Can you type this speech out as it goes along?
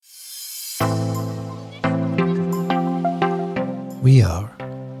We are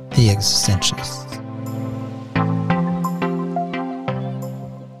the Existentialists.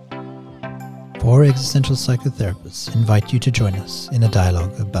 Four existential psychotherapists invite you to join us in a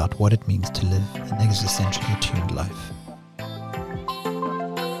dialogue about what it means to live an existentially attuned life.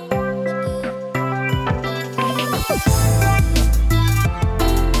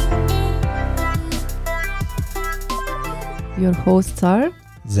 Your hosts are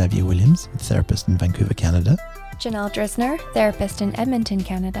Xavier Williams, therapist in Vancouver, Canada. Janelle Drisner, therapist in Edmonton,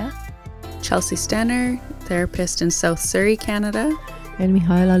 Canada. Chelsea Stenner, therapist in South Surrey, Canada. and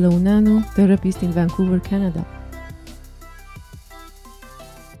Mihaela Launanu, therapist in Vancouver, Canada.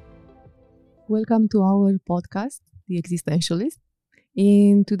 Welcome to our podcast, The Existentialist.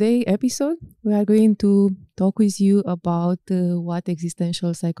 In today's episode, we are going to talk with you about what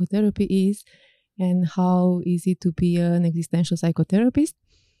existential psychotherapy is and how is it to be an existential psychotherapist.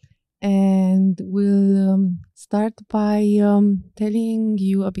 And we'll start by telling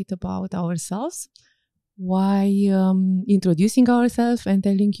you a bit about ourselves, why introducing ourselves and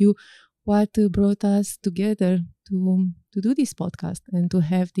telling you what brought us together to do this podcast and to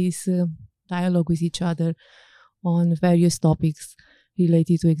have this dialogue with each other on various topics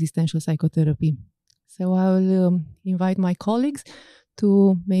related to existential psychotherapy. So I will invite my colleagues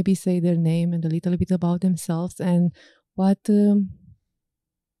to maybe say their name and a little bit about themselves and what do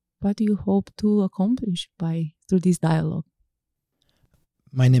you hope to accomplish through this dialogue?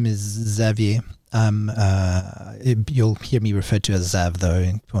 My name is Xavier. You'll hear me referred to as Zav,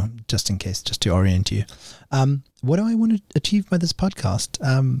 though, just in case, just to orient you. What do I want to achieve by this podcast?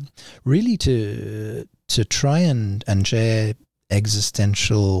 Really to try and share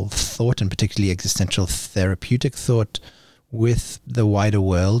existential thought, and particularly existential therapeutic thought, with the wider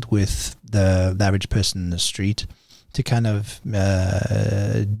world, with the average person in the street, to kind of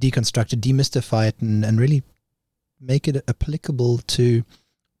deconstruct it, demystify it, and really make it applicable to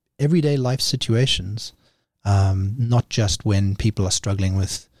everyday life situations, not just when people are struggling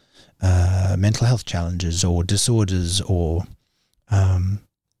with mental health challenges or disorders, or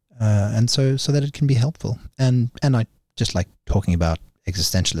and so that it can be helpful. And I just like talking about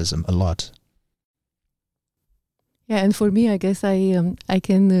existentialism a lot. Yeah, and for me, I guess I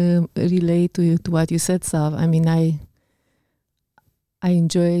can relate to what you said, Sav. I mean, I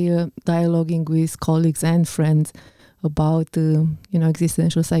enjoy dialoguing with colleagues and friends about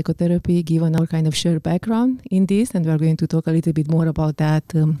existential psychotherapy, given our kind of shared background in this, and we're going to talk a little bit more about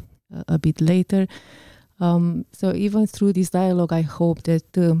that a bit later. So even through this dialogue, I hope that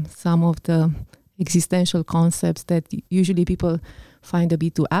some of the existential concepts that usually people find a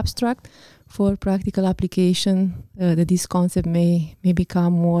bit too abstract for practical application, that this concept may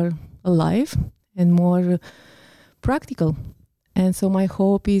become more alive and more practical. And so my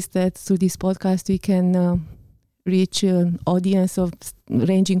hope is that through this podcast we can reach an audience of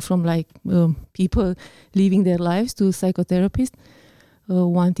ranging from people living their lives to psychotherapists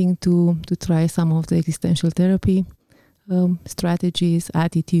wanting to try some of the existential therapy strategies,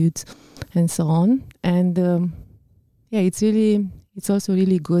 attitudes, and so on. And it's also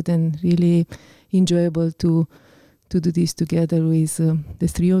really good and really enjoyable to do this together with the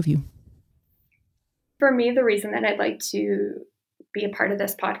three of you. For me, the reason that I'd like to be a part of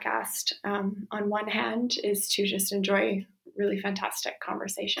this podcast, on one hand, is to just enjoy really fantastic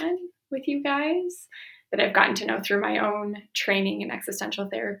conversation with you guys that I've gotten to know through my own training in existential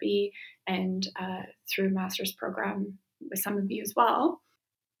therapy and through master's program with some of you as well.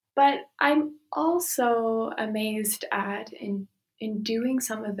 But I'm also amazed at in doing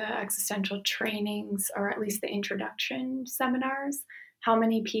some of the existential trainings, or at least the introduction seminars, how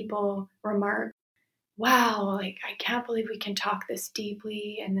many people remark, wow, I can't believe we can talk this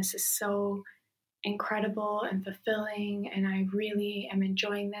deeply, and this is so incredible and fulfilling, and I really am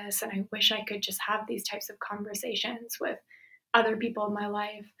enjoying this, and I wish I could just have these types of conversations with other people in my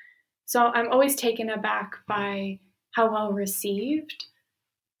life. So I'm always taken aback by how well received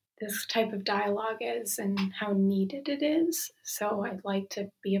this type of dialogue is and how needed it is. So I'd like to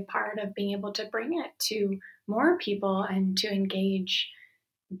be a part of being able to bring it to more people and to engage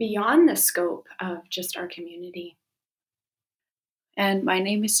beyond the scope of just our community. And my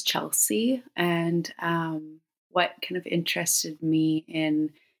name is Chelsea, and what kind of interested me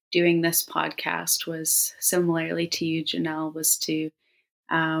in doing this podcast was, similarly to you, Janelle, was to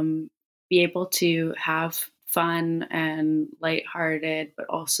be able to have fun and lighthearted, but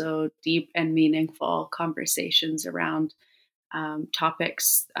also deep and meaningful conversations around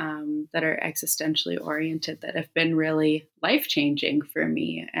topics that are existentially oriented, that have been really life-changing for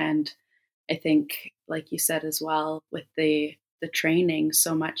me. And I think, like you said as well, with the the training,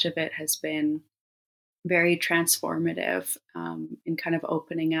 so much of it has been very transformative in kind of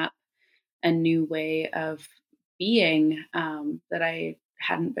opening up a new way of being that I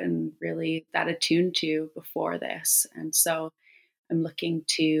hadn't been really that attuned to before this. And so I'm looking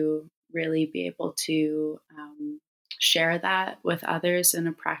to really be able to share that with others in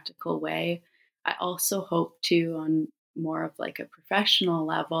a practical way. I also hope to, on more of like a professional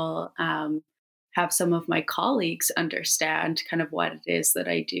level, have some of my colleagues understand kind of what it is that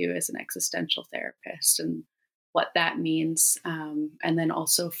I do as an existential therapist and what that means. And then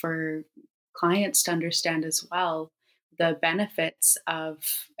also for clients to understand as well the benefits of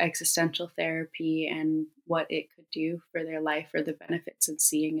existential therapy and what it could do for their life, or the benefits in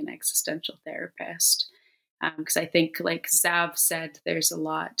seeing an existential therapist. Because I think, like Zav said, there's a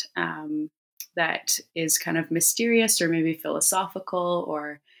lot that is kind of mysterious or maybe philosophical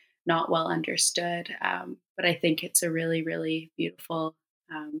or not well understood. But I think it's a really, really beautiful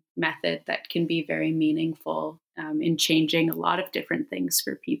method that can be very meaningful in changing a lot of different things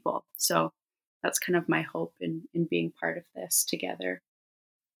for people. So that's kind of my hope in being part of this together.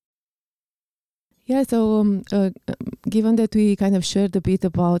 Yeah, so given that we kind of shared a bit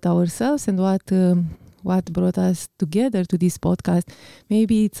about ourselves and what brought us together to this podcast,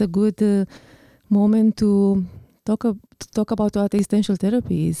 maybe it's a good moment to talk about what existential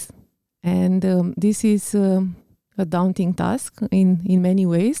therapy is. And this is a daunting task in many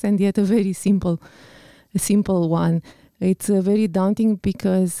ways, and yet a very simple one. It's very daunting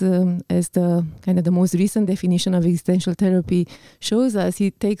because as the kind of the most recent definition of existential therapy shows us,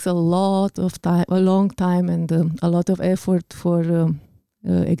 it takes a lot of time, a long time, and a lot of effort for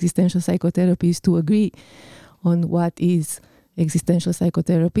existential psychotherapists to agree on what is existential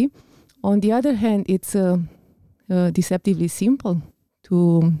psychotherapy. On the other hand, it's deceptively simple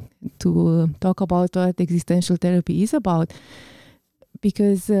to talk about what existential therapy is about,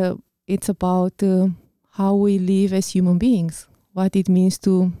 because it's about how we live as human beings, what it means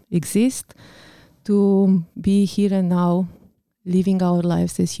to exist, to be here and now, living our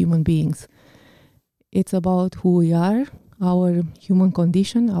lives as human beings. It's about who we are, our human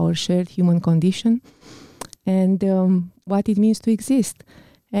condition, our shared human condition, and what it means to exist.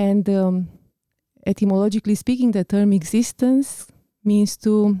 And etymologically speaking, the term existence means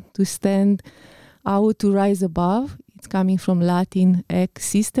to stand out, to rise above. It's coming from Latin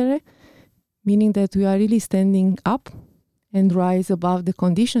existere, meaning that we are really standing up and rise above the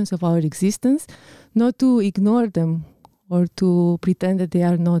conditions of our existence, not to ignore them or to pretend that they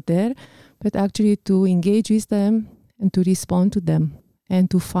are not there, but actually to engage with them and to respond to them and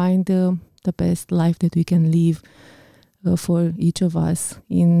to find the best life that we can live for each of us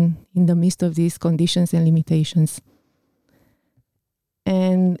in the midst of these conditions and limitations.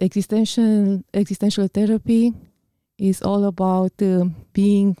 And existential therapy is all about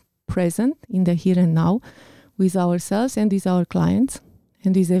being present in the here and now with ourselves and with our clients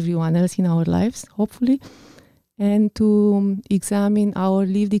and with everyone else in our lives, hopefully, and to examine our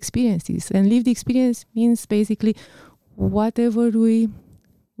lived experiences. And lived experience means basically whatever we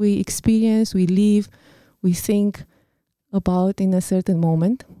experience, we live, we think about in a certain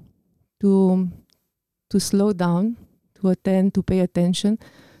moment, to slow down, to attend, to pay attention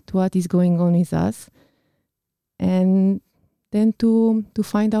to what is going on with us, and then to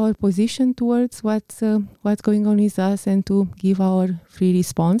find our position towards what's going on with us, and to give our free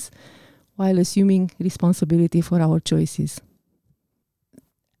response while assuming responsibility for our choices.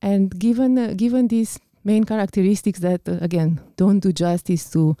 And given these main characteristics that again don't do justice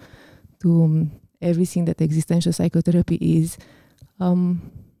to everything that existential psychotherapy is,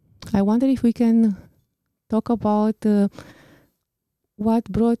 I wonder if we can talk about what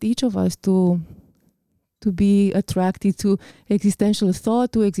brought each of us to be attracted to existential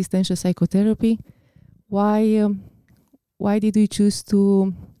thought, to existential psychotherapy. Why did we choose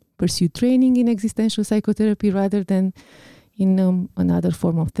to pursue training in existential psychotherapy rather than in another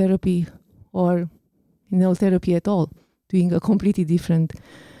form of therapy, or no therapy at all, doing a completely different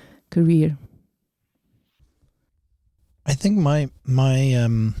career? I think I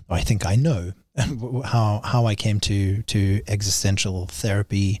think I know how I came to existential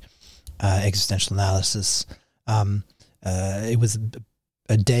therapy, existential analysis. It was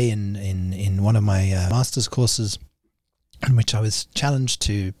a day in one of my master's courses in which I was challenged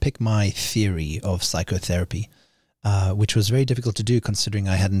to pick my theory of psychotherapy, which was very difficult to do considering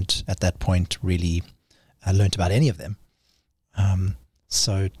I hadn't at that point really learned about any of them.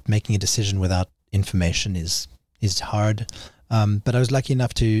 So making a decision without information is hard. But I was lucky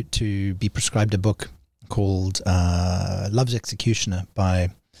enough to be prescribed a book called Love's Executioner by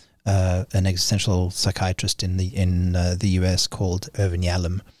an existential psychiatrist in the US called Irvin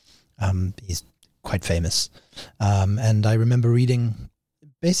Yalom. He's quite famous, and I remember reading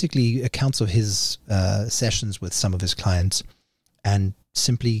basically accounts of his sessions with some of his clients, and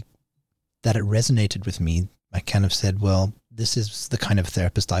simply that it resonated with me. I kind of said, well, this is the kind of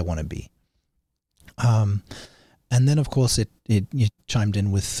therapist I want to be. And then, of course, it chimed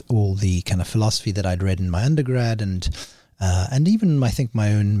in with all the kind of philosophy that I'd read in my undergrad, and even I think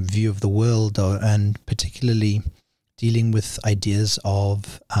my own view of the world, and particularly dealing with ideas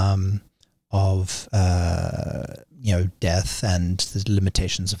of death and the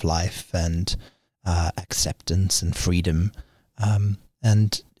limitations of life, and acceptance and freedom,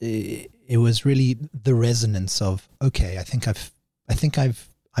 and it was really the resonance of, okay,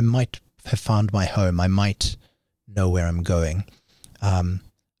 I might have found my home. I might know where I'm going.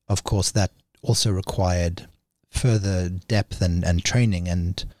 Of course, that also required further depth and training,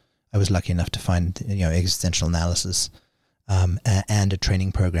 and I was lucky enough to find existential analysis and a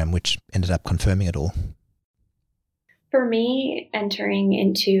training program which ended up confirming it all. For me, entering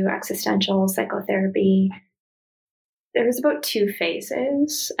into existential psychotherapy, there was about 2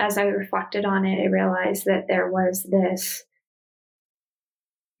 phases. As I reflected on it, I realized that there was this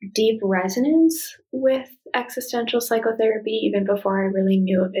deep resonance with existential psychotherapy even before I really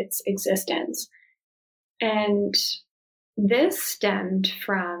knew of its existence. And this stemmed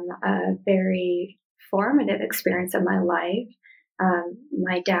from a very formative experience of my life.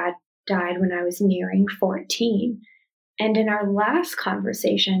 My dad died when I was nearing 14. And in our last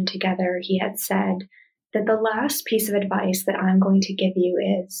conversation together, he had said that the last piece of advice that I'm going to give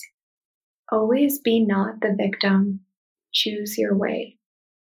you is, always be not the victim, choose your way.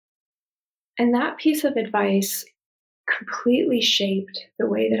 And that piece of advice completely shaped the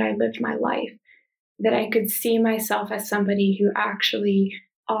way that I lived my life, that I could see myself as somebody who actually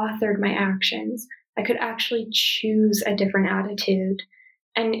authored my actions. I could actually choose a different attitude.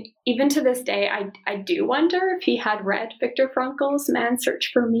 And even to this day, I do wonder if he had read Viktor Frankl's Man's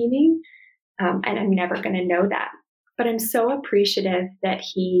Search for Meaning. And I'm never going to know that. But I'm so appreciative that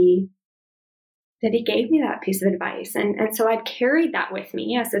he gave me that piece of advice. And so I'd carried that with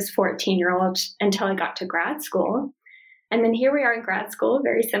me as this 14-year-old until I got to grad school. And then here we are in grad school,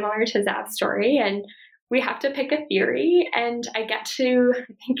 very similar to Zav's story. And we have to pick a theory. And I get to,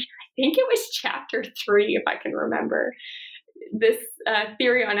 I think it was chapter 3, if I can remember, this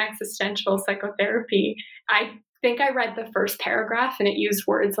theory on existential psychotherapy. I think I read the first paragraph, and it used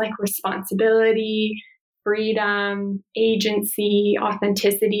words like responsibility, freedom, agency,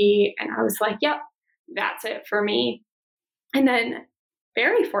 authenticity. And I was like, yep, that's it for me. And then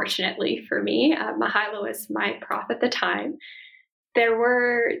very fortunately for me, Mihaela was my prof at the time. There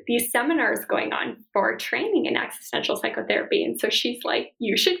were these seminars going on for training in existential psychotherapy. And so she's like,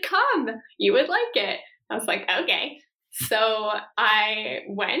 you should come. You would like it. I was like, okay. So I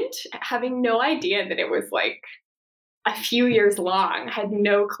went, having no idea that it was like a few years long. I had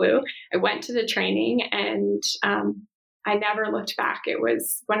no clue. I went to the training, and I never looked back. It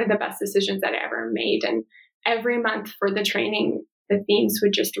was one of the best decisions that I ever made. And every month for the training, the themes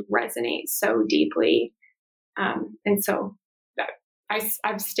would just resonate so deeply. And so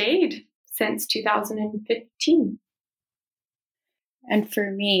I've stayed since 2015. And for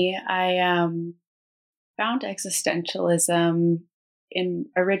me, I found existentialism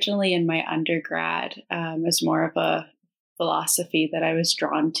originally in my undergrad as more of a philosophy that I was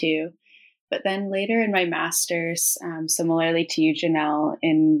drawn to. But then later in my master's, similarly to you, Janelle,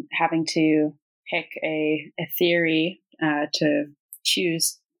 in having to pick a theory to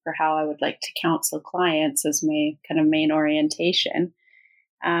choose for how I would like to counsel clients as my kind of main orientation,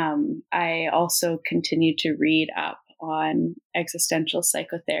 I also continued to read up on existential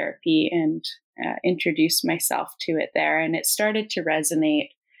psychotherapy and introduced myself to it there. And it started to resonate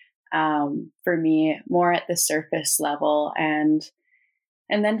for me more at the surface level. And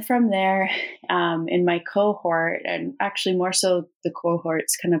then from there, in my cohort, and actually more so the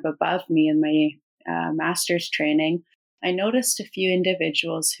cohorts kind of above me in my master's training, I noticed a few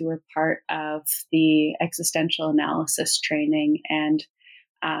individuals who were part of the existential analysis training, and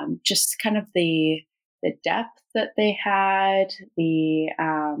just kind of the depth that they had, the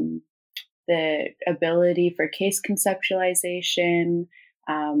ability for case conceptualization,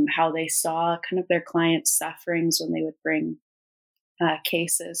 how they saw kind of their clients' sufferings when they would bring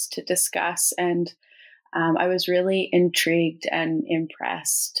cases to discuss. And I was really intrigued and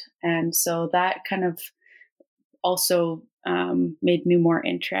impressed. And so that kind of also made me more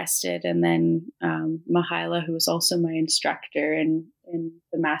interested. And then Mihaela, who was also my instructor in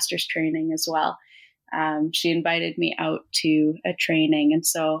the master's training as well, she invited me out to a training. And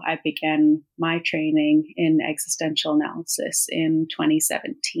so I began my training in existential analysis in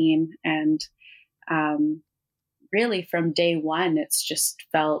 2017. And really from day one, it's just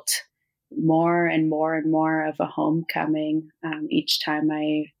felt more and more and more of a homecoming each time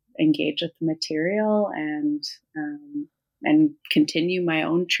I engage with the material and continue my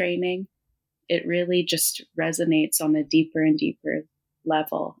own training. It really just resonates on a deeper and deeper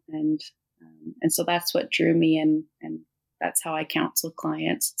level. And so that's what drew me in, and that's how I counsel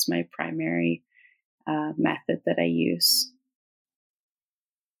clients. It's my primary method that I use.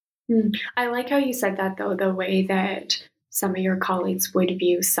 I like how you said that, though, the way that some of your colleagues would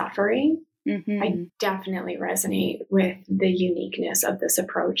view suffering. Mm-hmm. I definitely resonate with the uniqueness of this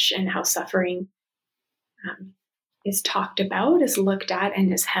approach and how suffering is talked about, is looked at,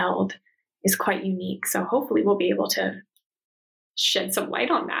 and is held is quite unique. So hopefully we'll be able to shed some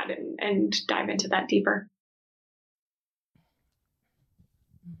light on that and dive into that deeper.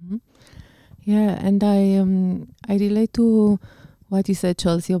 Mm-hmm. Yeah, and I relate to what you said,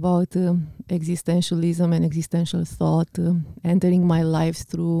 Chelsea, about existentialism and existential thought entering my life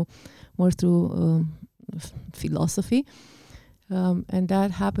through philosophy. And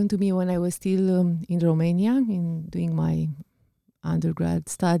that happened to me when I was still in Romania, in doing my undergrad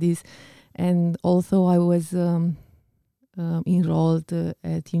studies. And also I was enrolled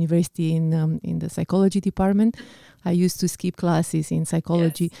at university in the psychology department. I used to skip classes in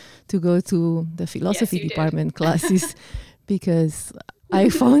psychology to go to the philosophy department classes because I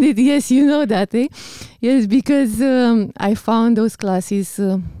found it, yes, you know that, eh? Yes, because I found those classes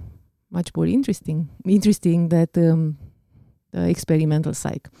much more interesting than experimental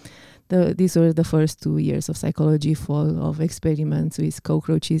psych. These were the first 2 years of psychology full of experiments with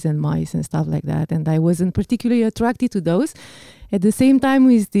cockroaches and mice and stuff like that. And I wasn't particularly attracted to those. At the same time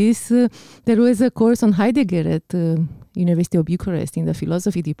with this, there was a course on Heidegger at University of Bucharest in the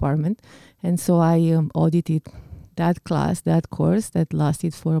philosophy department. And so I audited that course that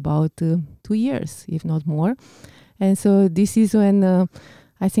lasted for about 2 years, if not more. And so this is when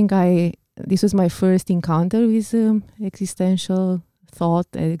I think this was my first encounter with existential thought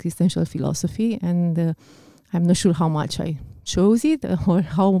and existential philosophy, and I'm not sure how much I chose it or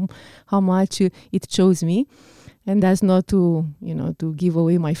how much it chose me. And that's not to give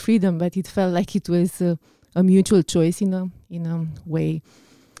away my freedom, but it felt like it was a mutual choice in a way.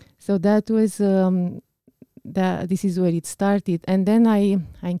 So that was this is where it started. And then I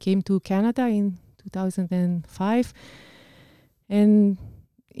came to Canada in 2005, and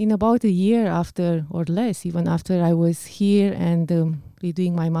in about a year after, or less even after I was here and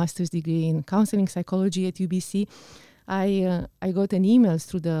redoing my master's degree in counseling psychology at UBC, I got an email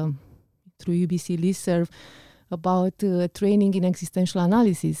through UBC listserv about training in existential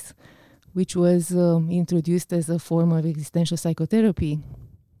analysis, which was introduced as a form of existential psychotherapy.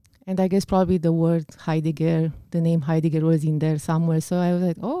 And I guess probably the name Heidegger was in there somewhere. So I was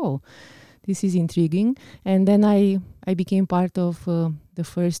like, oh, this is intriguing. And then I became part of the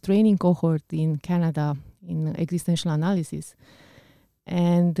first training cohort in Canada in existential analysis.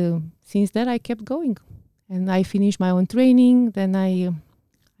 And since then I kept going. And I finished my own training. Then I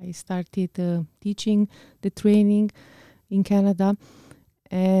started teaching the training in Canada.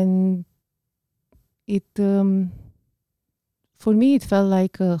 And it, for me, it felt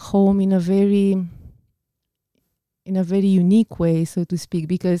like a home in a very unique way, so to speak,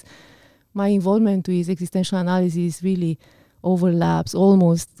 because my involvement with existential analysis really overlaps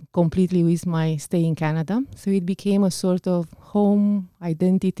almost completely with my stay in Canada. So it became a sort of home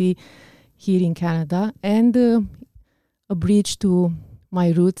identity here in Canada and a bridge to my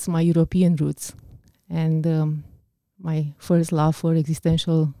roots, my European roots, and my first love for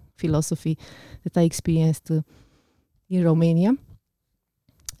existential philosophy that I experienced in Romania.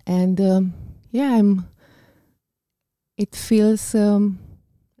 And it feels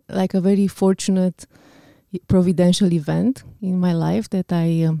like a very fortunate providential event in my life that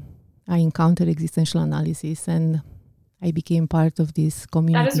I encountered existential analysis and I became part of this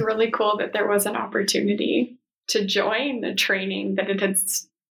community. That is really cool that there was an opportunity to join the training, that it had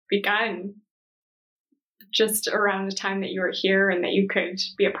begun just around the time that you were here and that you could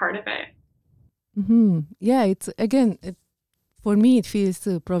be a part of it. Mm-hmm. Yeah, it's again, for me it feels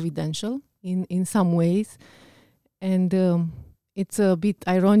providential in some ways, and it's a bit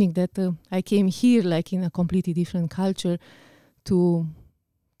ironic that I came here like in a completely different culture to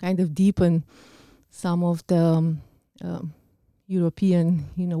kind of deepen some of the European,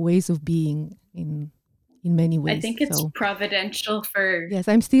 ways of being in in many ways. I think it's providential for... Yes,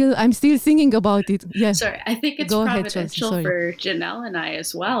 I'm still thinking about it. Yes. Sorry, I think it's providential for Janelle and I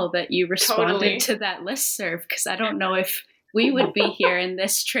as well that you responded to that listserv, because I don't know if we would be here in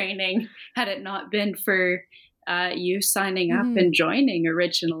this training had it not been for you signing up and joining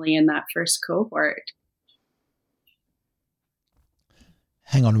originally in that first cohort.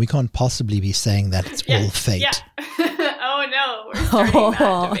 Hang on, we can't possibly be saying that it's all fate. Yeah. Oh no, we're starting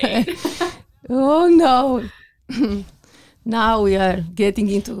that debate. Oh no. Now we are getting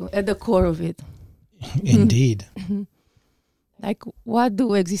into at the core of it. Indeed. Like, what do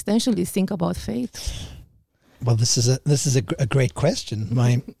existentialists think about fate? Well, this is a great question.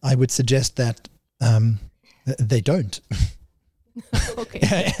 I would suggest that they don't.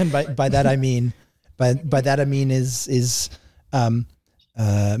 Okay. And by that I mean is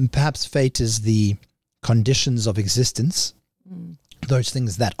perhaps fate is the conditions of existence, those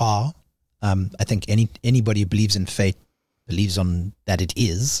things that are. I think anybody who believes in fate believes on that it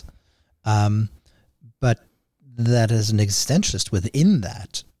is, but that as an existentialist,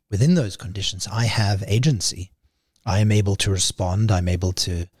 within those conditions, I have agency. I am able to respond. I'm able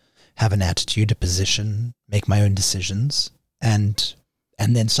to have an attitude, a position, make my own decisions, and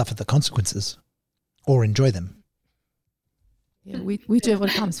then suffer the consequences or enjoy them. Yeah, whichever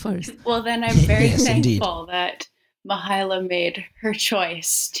comes first. Well, then I'm very Yes, thankful indeed. that Mihaela made her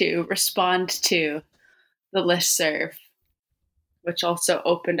choice to respond to the listserv, which also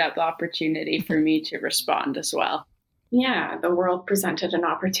opened up the opportunity for me to respond as well. Yeah, the world presented an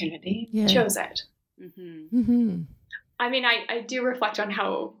opportunity. Yeah. Chose it. Mm-hmm. Mm-hmm. I mean, I do reflect on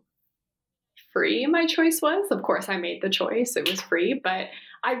how free my choice was. Of course, I made the choice. It was free, but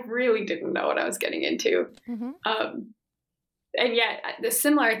I really didn't know what I was getting into. Mm-hmm. And yet,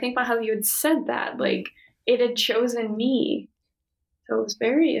 similar, I think, about how you had said that, like, it had chosen me. So it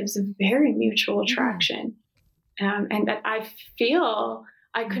was a very mutual attraction. And that I feel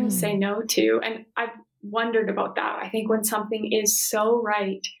I couldn't say no to. And I've wondered about that. I think when something is so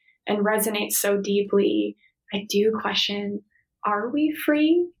right and resonates so deeply, I do question, are we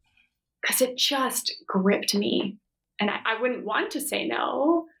free? Because it just gripped me. And I wouldn't want to say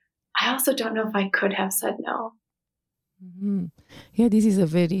no. I also don't know if I could have said no. Mm-hmm. Yeah, this is a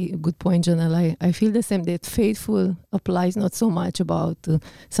very good point, Janelle. I feel the same, that faithful applies not so much about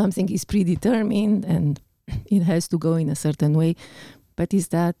something is predetermined and it has to go in a certain way, but is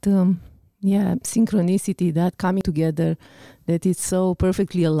that, synchronicity, that coming together, that it's so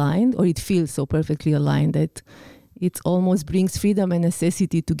perfectly aligned, or it feels so perfectly aligned that it almost brings freedom and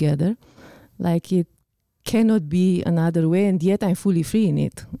necessity together. Like, it cannot be another way, and yet I'm fully free in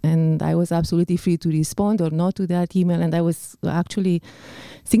it. And I was absolutely free to respond or not to that email. And I was actually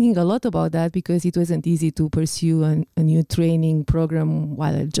thinking a lot about that, because it wasn't easy to pursue a new training program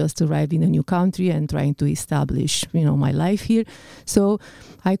while I just arrived in a new country and trying to establish, my life here. So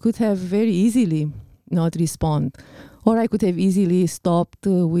I could have very easily not respond, or I could have easily stopped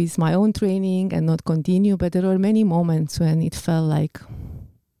with my own training and not continue. But there were many moments when it felt like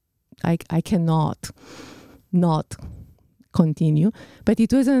I cannot not continue. But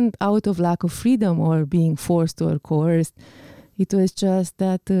it wasn't out of lack of freedom or being forced or coerced. It was just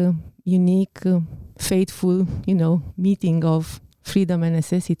that unique, faithful, meeting of freedom and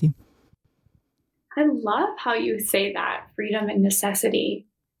necessity. I love how you say that, freedom and necessity,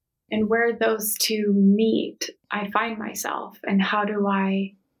 and where those two meet. I find myself, and how do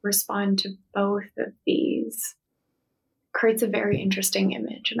I respond to both of these? Creates a very interesting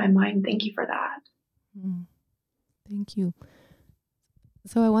image in my mind. Thank you for that. Thank you.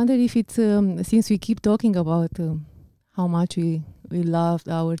 So I wonder if it's, since we keep talking about how much we loved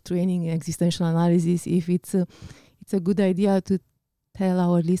our training in existential analysis, if it's a good idea to tell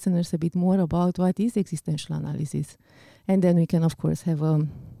our listeners a bit more about what is existential analysis. And then we can, of course, have a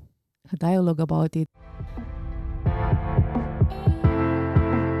dialogue about it.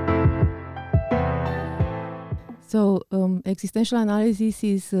 So existential analysis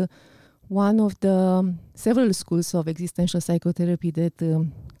is one of the several schools of existential psychotherapy that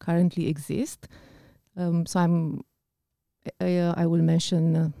currently exist. So I will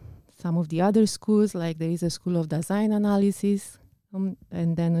mention some of the other schools, like there is a school of design analysis,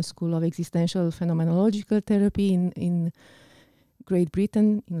 and then a school of existential phenomenological therapy in Great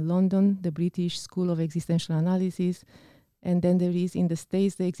Britain, in London, the British School of Existential Analysis. And then there is in the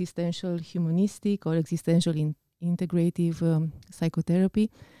States the existential humanistic or existential integrative psychotherapy.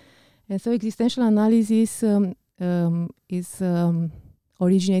 And so existential analysis is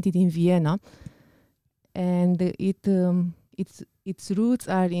originated in Vienna, and its roots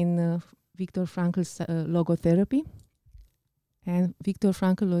are in Viktor Frankl's logotherapy. And Viktor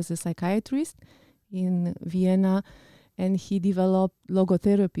Frankl was a psychiatrist in Vienna, and he developed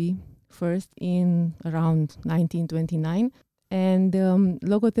logotherapy first in around 1929. And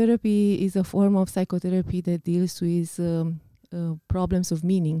logotherapy is a form of psychotherapy that deals with problems of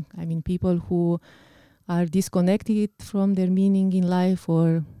meaning. I mean, people who are disconnected from their meaning in life,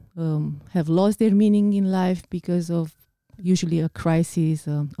 or have lost their meaning in life because of usually a crisis,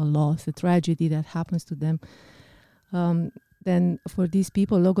 a loss, a tragedy that happens to them. Then for these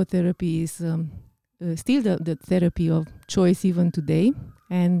people, logotherapy is still the therapy of choice even today.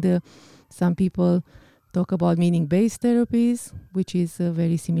 And some people talk about meaning-based therapies, which is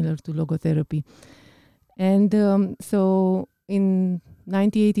very similar to logotherapy. And so in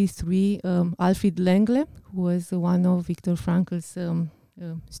 1983, Alfred Lengle, who was one of Viktor Frankl's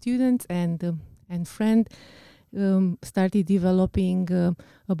students and friend, started developing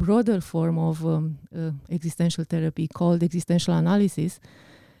a broader form of existential therapy called existential analysis,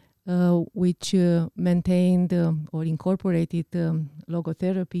 which maintained or incorporated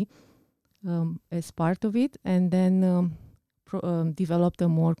logotherapy as part of it, and then developed a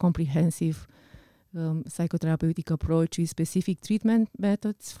more comprehensive psychotherapeutic approach with specific treatment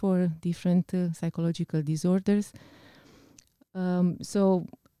methods for different psychological disorders. So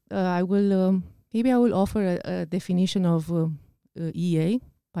I will offer a definition of EA.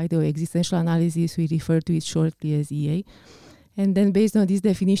 By the way, existential analysis, we refer to it shortly as EA. And then based on this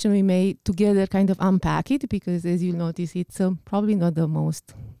definition, we may together kind of unpack it, because as you notice, it's probably not the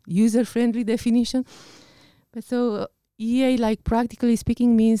most user-friendly definition. But so EA, like practically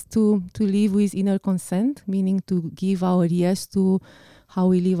speaking, means to live with inner consent, meaning to give our yes to how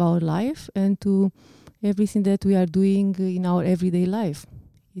we live our life and to everything that we are doing in our everyday life.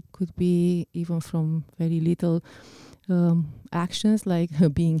 It could be even from very little actions, like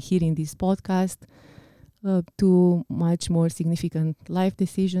being here in this podcast, to much more significant life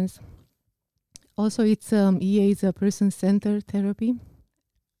decisions. Also, it's EA is a person-centered therapy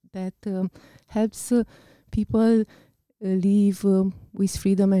that helps people live with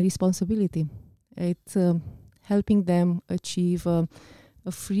freedom and responsibility. It's helping them achieve a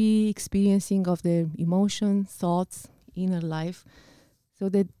free experiencing of their emotions, thoughts, inner life, so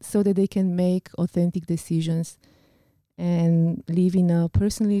that they can make authentic decisions and live in a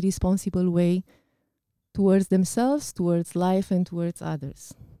personally responsible way towards themselves, towards life, and towards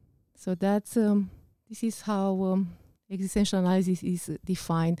others. So that's this is how existential analysis is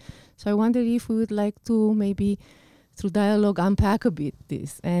defined. So I wonder if we would like to maybe through dialogue unpack a bit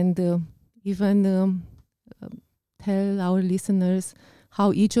this, and even tell our listeners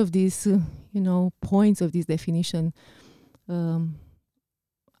how each of these points of this definition are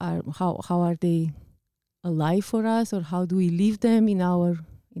they alive for us, or how do we live them in our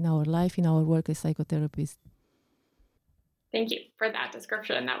life, in our work as psychotherapists. Thank you for that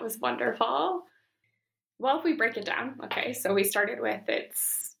description. That was wonderful. Well, if we break it down, okay, so we started with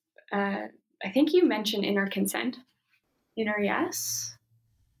it's, I think you mentioned inner consent, inner yes,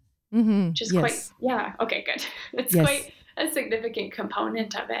 which is yes. Okay, good. It's yes. quite a significant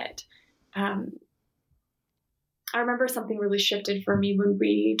component of it. I remember something really shifted for me when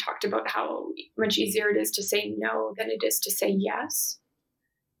we talked about how much easier it is to say no than it is to say yes.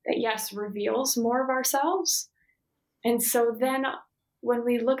 That yes reveals more of ourselves. And so then when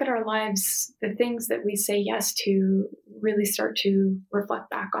we look at our lives, the things that we say yes to really start to reflect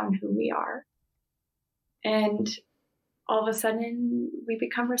back on who we are. And all of a sudden we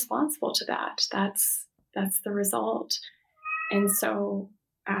become responsible to that. That's the result. And so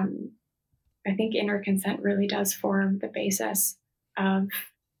I think inner consent really does form the basis of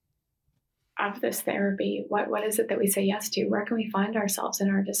this therapy. What is it that we say yes to? Where can we find ourselves in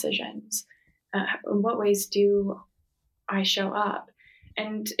our decisions? In what ways do I show up?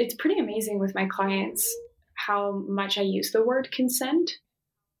 And it's pretty amazing with my clients how much I use the word consent.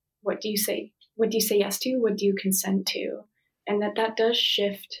 What do you say? What do you say yes to? What do you consent to? And that does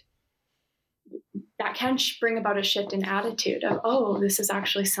shift. That can bring about a shift in attitude of, oh, this is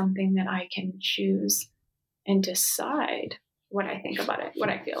actually something that I can choose and decide what I think about it, what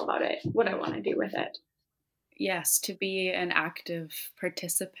I feel about it, what I want to do with it. Yes, to be an active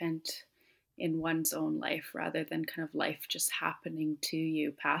participant in one's own life rather than kind of life just happening to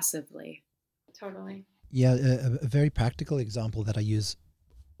you passively. Totally. Yeah, a very practical example that I use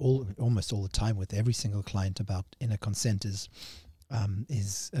almost all the time with every single client about inner consent is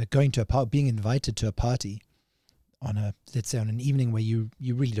going to being invited to a party on let's say on an evening where you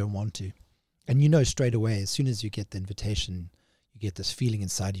really don't want to, and straight away as soon as you get the invitation, you get this feeling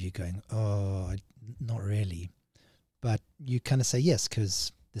inside of you going, oh, not really, but you kind of say yes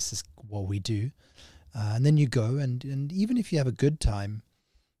because this is what we do, and then you go, and even if you have a good time,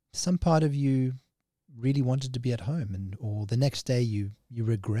 some part of you really wanted to be at home, or the next day you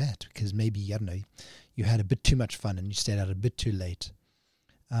regret because maybe, I don't know, you had a bit too much fun and you stayed out a bit too late.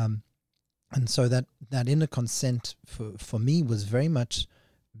 And so that inner consent for me was very much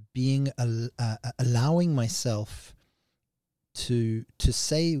being allowing myself to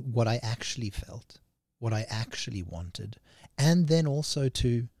say what I actually felt, what I actually wanted, and then also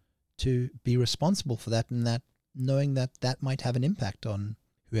to be responsible for that, and that knowing that might have an impact on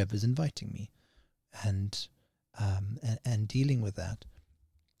whoever's inviting me, and dealing with that.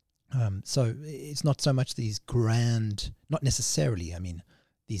 So it's not so much these grand, not necessarily, I mean,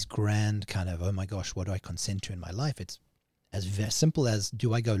 these grand kind of, oh my gosh, what do I consent to in my life? It's as simple as,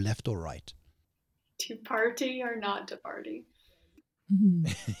 do I go left or right? To party or not to party? Mm-hmm.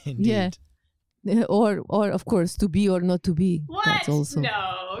 Indeed. Yeah. Or of course, to be or not to be. What? That's also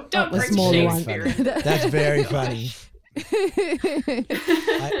No, don't bring small Shakespeare. one. That's very funny.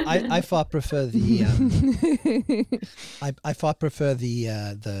 I far prefer the I far prefer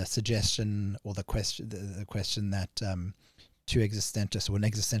the suggestion or the question that two existentialists, or an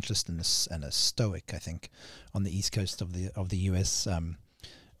existentialist and a Stoic, I think, on the east coast of the US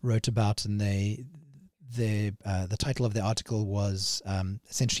wrote about, and the title of the article was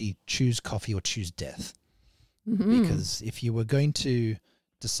essentially choose coffee or choose death. Mm-hmm. Because if you were going to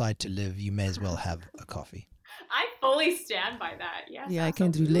decide to live, you may as well have a coffee. I fully stand by that. Yes. Yeah, absolutely. I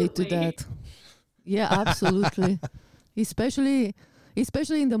can relate to that. Yeah, absolutely. especially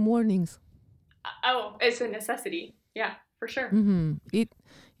in the mornings. Oh, it's a necessity. Yeah, for sure. Mm-hmm.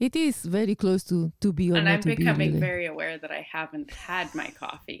 It is very close to be or and not I'm to be. becoming Really. very aware that I haven't had my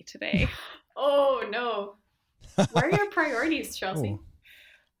coffee today. Oh no. What are your priorities, Chelsea?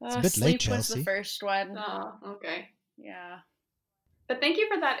 It's a bit Sleep late, was Chelsea. the first one. Oh, okay. Yeah. But thank you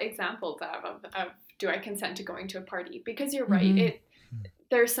for that example, Dav, of do I consent to going to a party? Because you're right. Mm-hmm.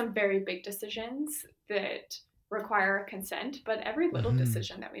 There's some very big decisions that require consent, but every little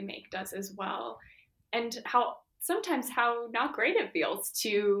decision that we make does as well. And sometimes how not great it feels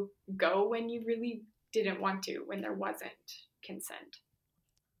to go when you really didn't want to, when there wasn't consent.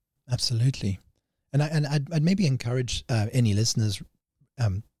 Absolutely. And I'd maybe encourage any listeners,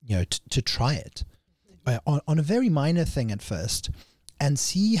 to try it on a very minor thing at first, and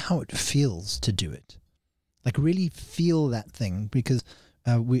see how it feels to do it. Like really feel that thing, because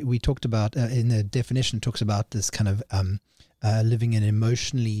we talked about in the definition talks about this kind of living an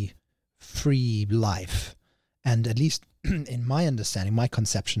emotionally free life, and at least in my understanding, my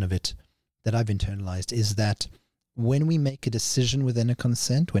conception of it that I've internalized is that when we make a decision within a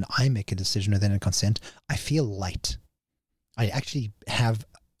consent, when I make a decision within a consent, I feel light. I actually have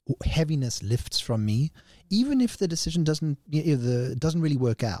heaviness lifts from me, even if the decision doesn't really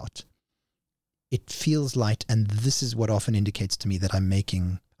work out. It feels light, and this is what often indicates to me that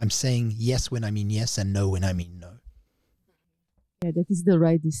I'm saying yes when I mean yes and no when I mean no. Yeah, that is the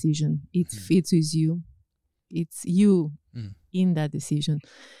right decision. It fits with you. It's you in that decision.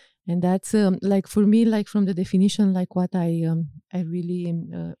 And that's like for me, like from the definition, like what I really,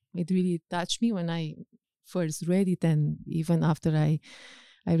 it really touched me when I first read it, and even after I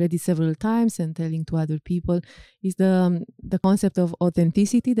read it several times and telling to other people, is the concept of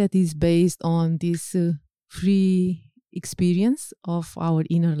authenticity that is based on this free experience of our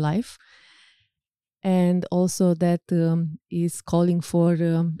inner life, and also that is calling for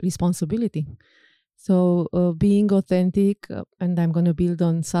responsibility. So being authentic, and I'm going to build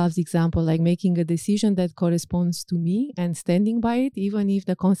on Sav's example, like making a decision that corresponds to me and standing by it, even if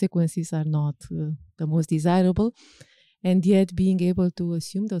the consequences are not the most desirable, and yet being able to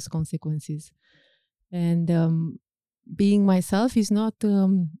assume those consequences. And being myself is not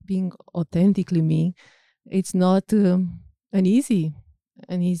being authentically me. It's not an easy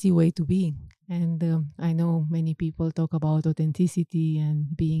way to be. And I know many people talk about authenticity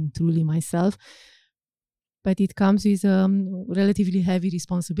and being truly myself, but it comes with relatively heavy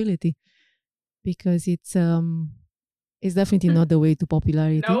responsibility, because it's definitely not the way to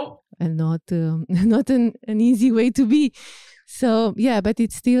popularity. Nope. And not an easy way to be. So yeah, but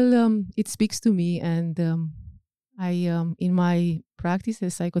it still it speaks to me, and I in my practice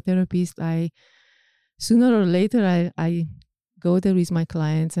as psychotherapist, I sooner or later I go there with my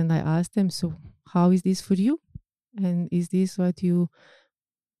clients and I ask them, so how is this for you, and is this what you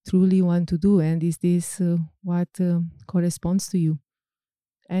truly want to do, and is this what corresponds to you?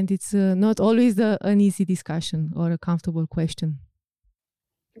 And it's not always an easy discussion or a comfortable question.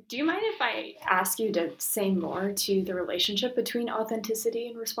 Do you mind if I ask you to say more to the relationship between authenticity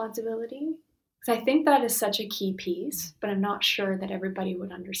and responsibility? Because I think that is such a key piece, but I'm not sure that everybody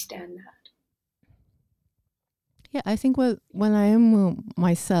would understand that. Yeah, I think when I am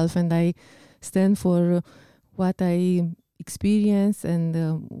myself and I stand for what I experience and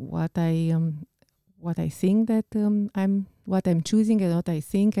what I think that what I'm choosing and what I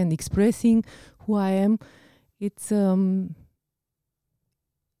think and expressing who I am. It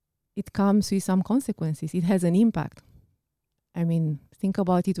comes with some consequences. It has an impact. I mean, think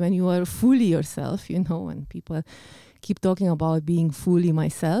about it when you are fully yourself, and people keep talking about being fully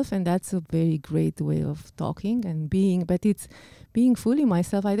myself, and that's a very great way of talking and being, but it's being fully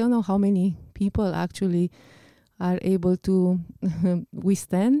myself. I don't know how many people actually are able to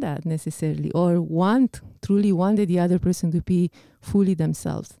withstand that necessarily, or truly want the other person to be fully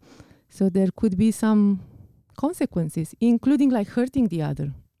themselves. So there could be some consequences, including like hurting the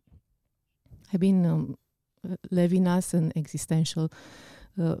other. I've been Levinas, an existential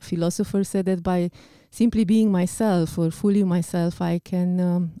philosopher, said that by simply being myself or fully myself, I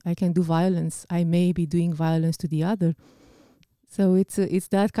can do violence. I may be doing violence to the other. So it's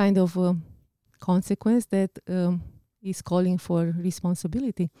that kind of consequence that is calling for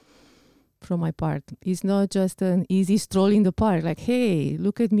responsibility from my part. It's not just an easy stroll in the park, like, hey,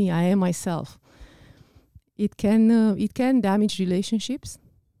 look at me, I am myself. It can damage relationships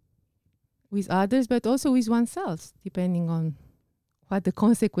with others, but also with oneself, depending on what the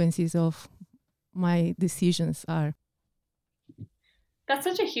consequences of my decisions are. That's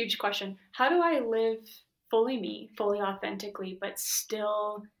such a huge question. How do I live fully me, fully authentically, but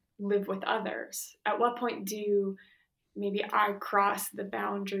still live with others? At what point do maybe I cross the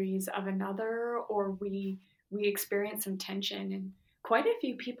boundaries of another, or we experience some tension? And quite a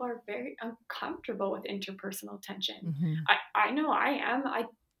few people are very uncomfortable with interpersonal tension. Mm-hmm. I know I am. I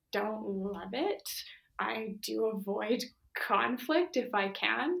don't love it. I do avoid conflict if I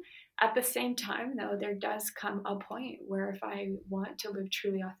can. At the same time, though, there does come a point where if I want to live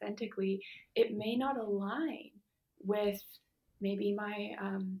truly authentically, it may not align with maybe my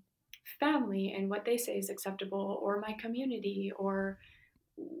family and what they say is acceptable, or my community, or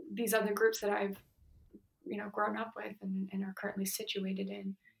these other groups that I've grown up with and are currently situated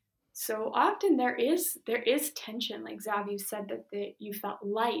in. So often there is tension, like Zav, you said that you felt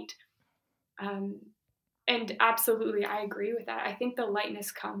light, and absolutely I agree with that. I think the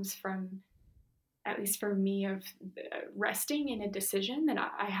lightness comes from, at least for me, of resting in a decision that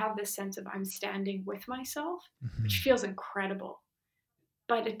I have this sense of I'm standing with myself, which feels incredible,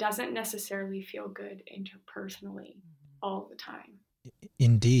 but it doesn't necessarily feel good interpersonally all the time.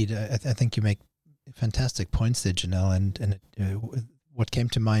 Indeed, I think you make fantastic points there, Janelle. And what came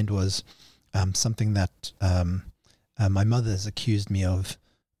to mind was something that my mother has accused me of,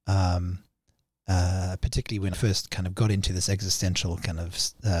 particularly when I first kind of got into this existential kind of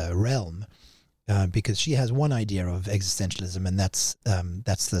realm, because she has one idea of existentialism, and that's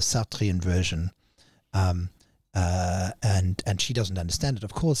the Sartrean version. And she doesn't understand it,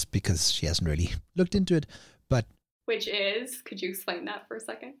 of course, because she hasn't really looked into it. But which is, could you explain that for a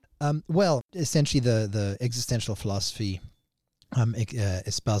second? Well, essentially the existential philosophy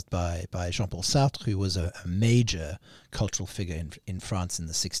espoused by Jean-Paul Sartre, who was a major cultural figure in France in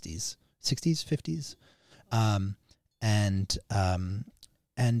the 60s, 50s.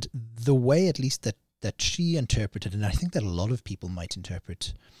 And the way, at least, that she interpreted, and I think that a lot of people might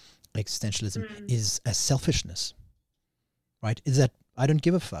interpret existentialism, is as selfishness, right? Is that I don't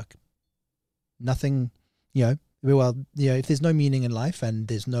give a fuck. Nothing, if there's no meaning in life and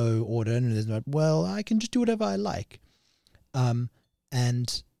there's no order and there's no, I can just do whatever I like. And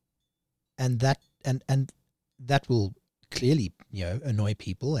that will clearly, annoy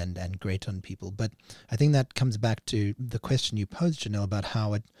people and grate on people. But I think that comes back to the question you posed, Janelle, about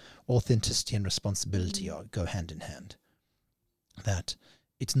how authenticity and responsibility go hand in hand. That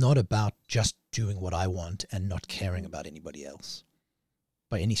it's not about just doing what I want and not caring about anybody else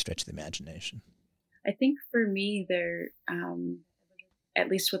by any stretch of the imagination. I think for me, there, at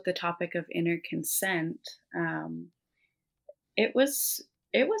least with the topic of inner consent, it was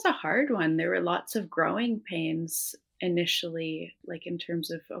a hard one. There were lots of growing pains initially, like in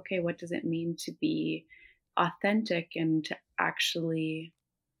terms of, okay, what does it mean to be authentic and to actually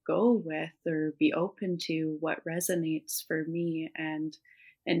go with or be open to what resonates for me? And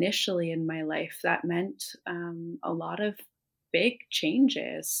initially in my life, that meant a lot of big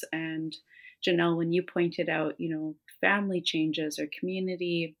changes. And Janelle, when you pointed out, family changes or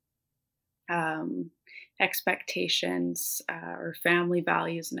community expectations or family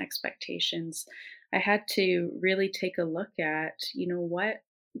values and expectations, I had to really take a look at, what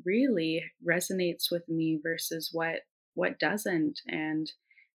really resonates with me versus what doesn't. And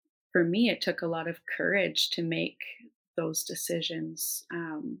for me, it took a lot of courage to make those decisions,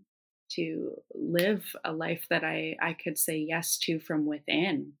 to live a life that I could say yes to from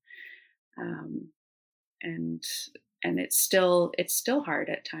within. and it's still hard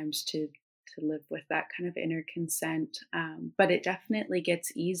at times to live with that kind of inner consent, but it definitely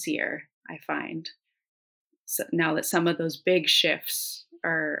gets easier, I find. So now that some of those big shifts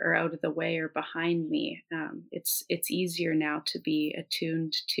are out of the way or behind me, it's easier now to be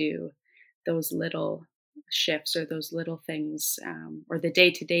attuned to those little shifts or those little things, or the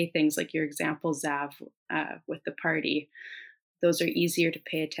day-to-day things like your example, Zav, with the party. Those are easier to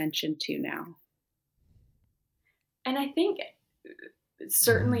pay attention to now. And I think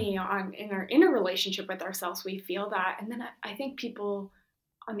certainly in our inner relationship with ourselves, we feel that. And then I think people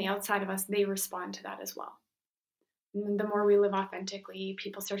on the outside of us, they respond to that as well. And the more we live authentically,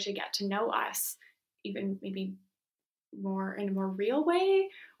 people start to get to know us, even maybe more in a more real way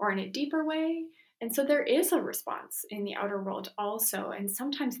or in a deeper way. And so there is a response in the outer world also. And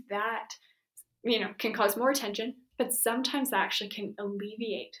sometimes that, can cause more tension, but sometimes that actually can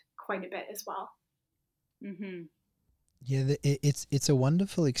alleviate quite a bit as well. Mm-hmm. Yeah, it's a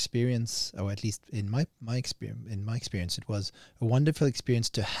wonderful experience, or at least in my experience, it was a wonderful experience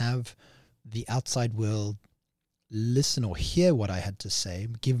to have the outside world listen or hear what I had to say,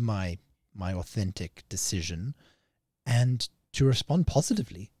 give my authentic decision, and to respond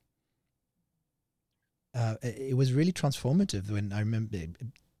positively. It was really transformative. When I remember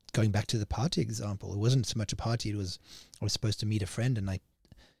going back to the party example, it wasn't so much a party. I was supposed to meet a friend, and I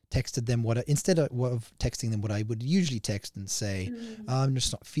texted them instead of texting them what I would usually text and say, I'm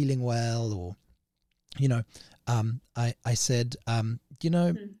just not feeling well, or I said,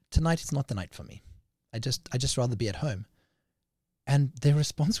 tonight is not the night for me. I just rather be at home. And their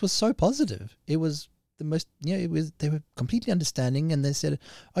response was so positive. It was the most, they were completely understanding, and they said,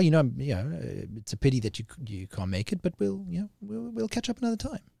 oh, it's a pity that you can't make it, but we'll catch up another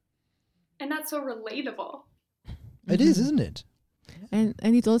time. And that's so relatable. It is, isn't it? And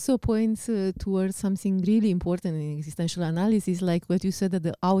it also points towards something really important in existential analysis, like what you said, that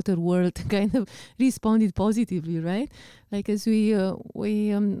the outer world kind of responded positively, right? Like as we are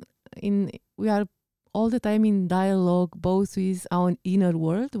all the time in dialogue, both with our inner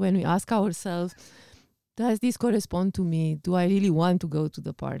world, when we ask ourselves, does this correspond to me? Do I really want to go to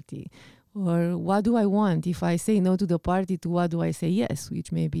the party? Or what do I want? If I say no to the party, to what do I say yes?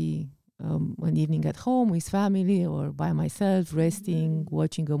 Which may be an evening at home with family, or by myself, resting,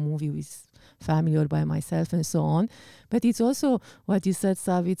 watching a movie with family, or by myself, and so on. But it's also what you said,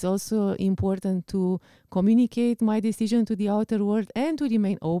 Sav, it's also important to communicate my decision to the outer world and to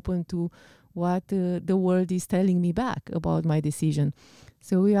remain open to what the world is telling me back about my decision.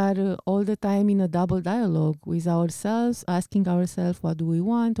 So we are all the time in a double dialogue with ourselves, asking ourselves, what do we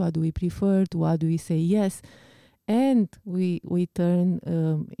want? What do we prefer? To what do we say yes? And we turn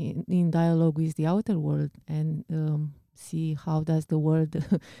in dialogue with the outer world and see how does the world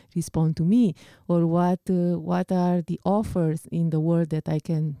respond to me, or what are the offers in the world that I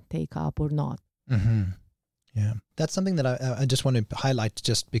can take up or not. Mm-hmm. Yeah, that's something that I just want to highlight,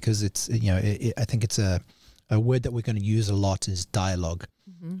 just because it's I think it's a word that we're going to use a lot is dialogue.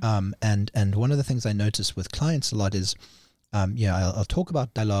 Mm-hmm. And one of the things I notice with clients a lot is I'll talk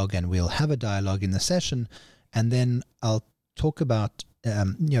about dialogue, and we'll have a dialogue in the session. And then I'll talk about,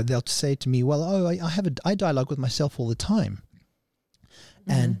 they'll say to me, well, I dialogue with myself all the time.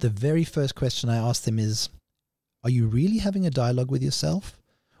 Mm-hmm. And the very first question I ask them is, are you really having a dialogue with yourself?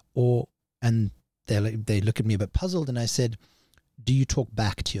 And they look at me a bit puzzled, and I said, do you talk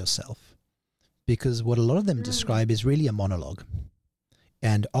back to yourself? Because what a lot of them describe is really a monologue,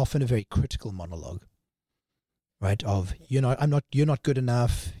 and often a very critical monologue, right? Of, you're not good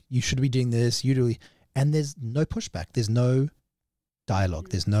enough. You should be doing this. And there's no pushback. There's no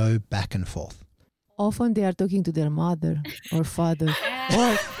dialogue. There's no back and forth. Often they are talking to their mother or father,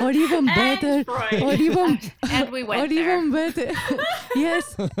 or even better, or even and we went or there. Even better,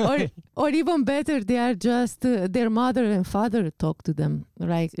 yes, or even better, they are just their mother and father talk to them.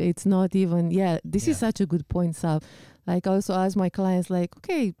 Right? It's not even. This is such a good point, Sal. Like, I also ask my clients, like,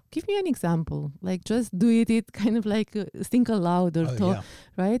 okay, give me an example. Like, just do it kind of like think aloud or talk,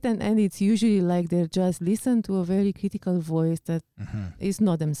 right? And it's usually like they're just listen to a very critical voice that is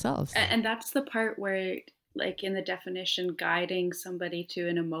not themselves. And that's the part where, like in the definition, guiding somebody to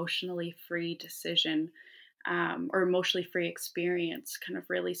an emotionally free decision or emotionally free experience kind of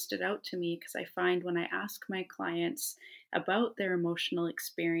really stood out to me, because I find when I ask my clients about their emotional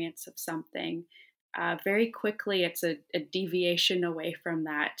experience of something, very quickly it's a deviation away from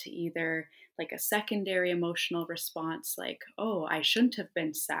that to either like a secondary emotional response, like, oh, I shouldn't have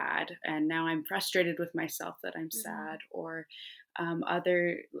been sad, and now I'm frustrated with myself that I'm sad, or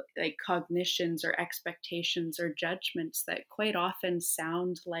other like cognitions or expectations or judgments that quite often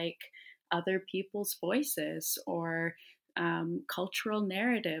sound like other people's voices or cultural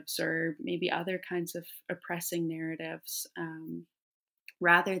narratives or maybe other kinds of oppressing narratives,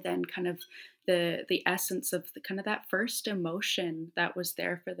 rather than kind of the essence of the kind of that first emotion that was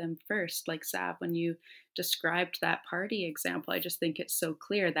there for them first. Like Sav, when you described that party example, I just think it's so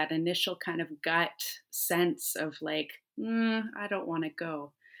clear, that initial kind of gut sense of like, I don't want to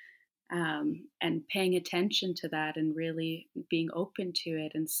go. And paying attention to that and really being open to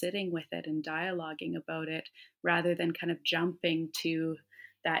it and sitting with it and dialoguing about it, rather than kind of jumping to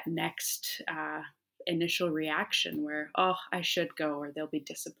that next initial reaction where, oh, I should go or they'll be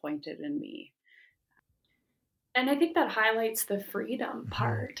disappointed in me. And I think that highlights the freedom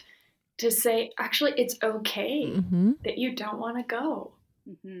part, to say, actually, it's okay that you don't want to go.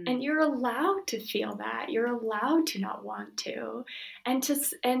 And you're allowed to feel that. You're allowed to not want to. And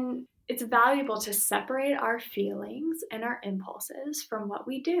it's valuable to separate our feelings and our impulses from what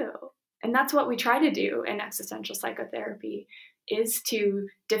we do. And that's what we try to do in existential psychotherapy, is to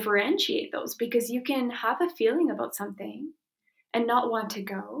differentiate those, because you can have a feeling about something and not want to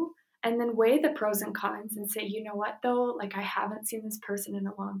go, and then weigh the pros and cons and say, you know what though, like, I haven't seen this person in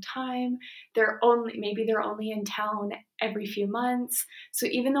a long time. Maybe they're only in town every few months. So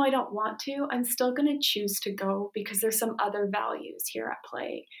even though I don't want to, I'm still going to choose to go because there's some other values here at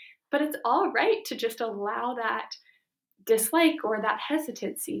play. But it's all right to just allow that dislike or that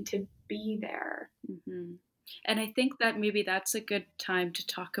hesitancy to be there. And I think that maybe that's a good time to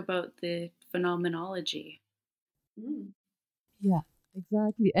talk about the phenomenology. Yeah,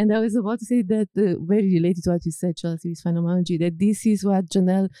 exactly. And I was about to say that, very related to what you said, Chelsea, with phenomenology, that this is what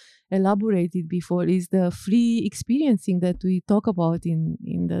Janelle elaborated before, is the free experiencing that we talk about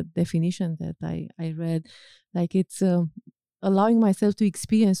in the definition that I read. Like, it's allowing myself to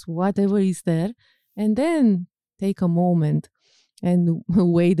experience whatever is there, and then take a moment and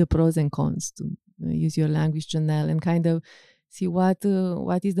weigh the pros and cons, to use your language, Janelle, and kind of see what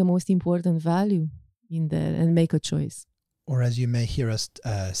is the most important value in there and make a choice. Or as you may hear us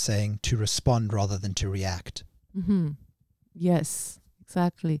saying, to respond rather than to react. Yes,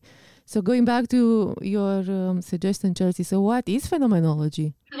 exactly. So going back to your suggestion, Chelsea, so what is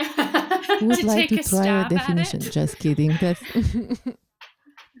phenomenology? Who would like to try a definition? Just kidding. That's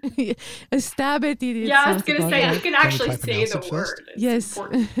a stab at it. Yeah, I was going to say, you can actually say the word. Yes.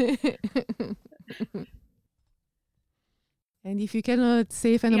 And if you cannot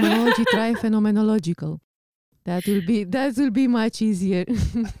say phenomenology, try phenomenological. That will be much easier.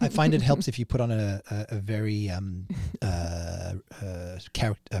 I find it helps if you put on a very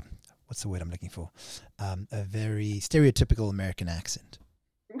character. What's the word I'm looking for? A very stereotypical American accent.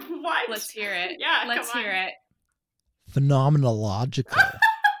 What? Let's hear it. Yeah, let's hear it. Phenomenological.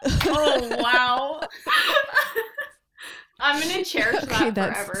 Oh wow! I'm gonna cherish that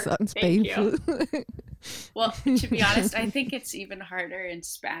forever. Sounds Thank painful. you. Well, to be honest, I think it's even harder in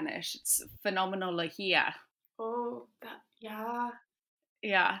Spanish. It's phenomenología. Oh, yeah.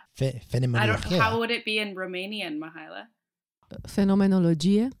 Yeah. Phenomenology. I don't know. How would it be in Romanian, Mihaela?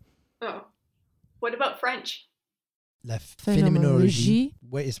 Phenomenologie. Oh. What about French? La phenomenology.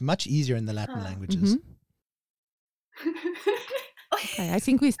 It's much easier in the Latin languages. Okay, I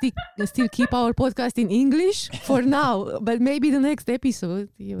think we still keep our podcast in English for now, but maybe the next episode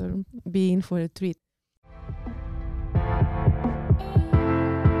you will be in for a treat.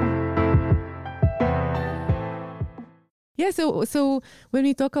 Yeah, so when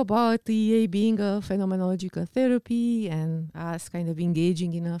we talk about EA being a phenomenological therapy and us kind of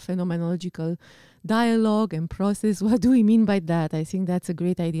engaging in a phenomenological dialogue and process, what do we mean by that? I think that's a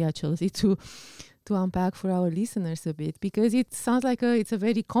great idea, Chelsea, to unpack for our listeners a bit, because it sounds like it's a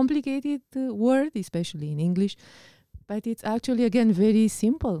very complicated word, especially in English, but it's actually, again, very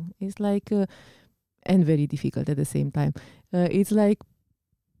simple. It's like, and very difficult at the same time. It's like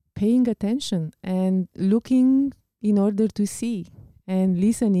paying attention and looking in order to see, and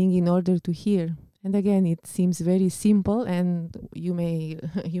listening in order to hear. And again, it seems very simple, and you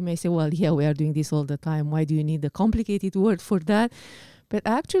may say, well, yeah, we are doing this all the time. Why do you need a complicated word for that? But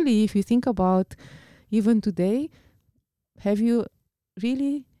actually, if you think about even today, have you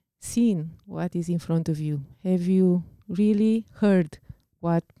really seen what is in front of you? Have you really heard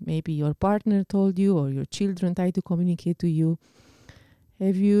what maybe your partner told you or your children tried to communicate to you?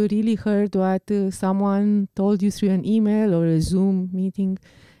 Have you really heard what someone told you through an email or a Zoom meeting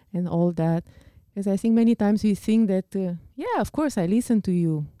and all that? Because I think many times we think that, yeah, of course, I listen to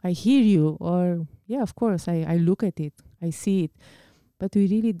you, I hear you, or yeah, of course, I look at it, I see it. But we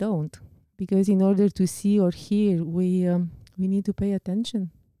really don't. Because in order to see or hear, we need to pay attention.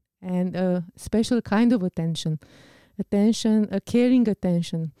 And a special kind of attention, a caring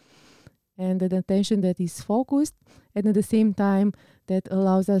attention. and an attention that is focused, and at the same time that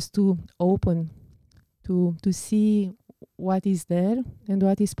allows us to open, to see what is there and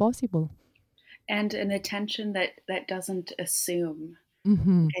what is possible. And an attention that doesn't assume.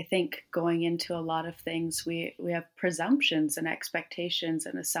 I think going into a lot of things, we have presumptions and expectations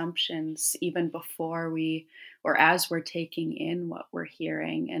and assumptions even before we, or as we're taking in what we're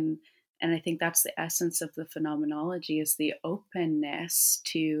hearing. And I think that's the essence of the phenomenology, is the openness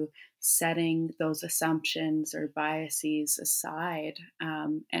to setting those assumptions or biases aside.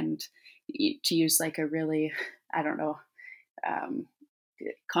 And to use like a really, I don't know,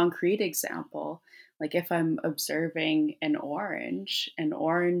 concrete example, like if I'm observing an orange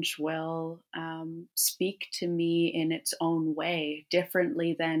will speak to me in its own way,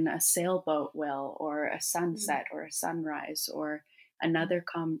 differently than a sailboat will, or a sunset, or a sunrise, or another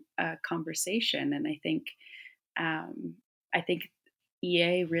conversation. And I think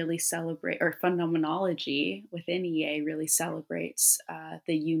EA really or phenomenology within EA really celebrates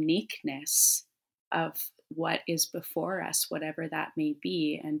the uniqueness of what is before us, whatever that may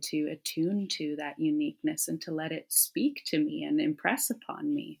be, and to attune to that uniqueness and to let it speak to me and impress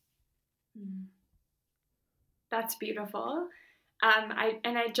upon me. That's beautiful.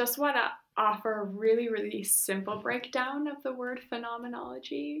 I just want to offer a really, really simple breakdown of the word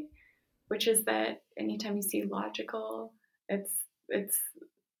phenomenology, which is that anytime you see logical, it's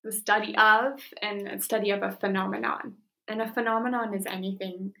the study of and a study of a phenomenon. And a phenomenon is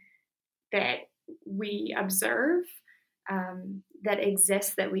anything that we observe, that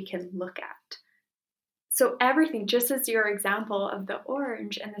exists, that we can look at. So everything, just as your example of the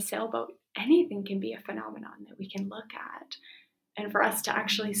orange and the sailboat, anything can be a phenomenon that we can look at. And for us to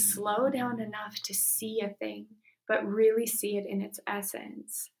actually slow down enough to see a thing, but really see it in its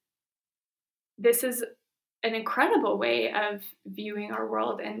essence. This is an incredible way of viewing our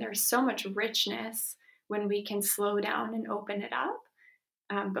world, and there's so much richness when we can slow down and open it up.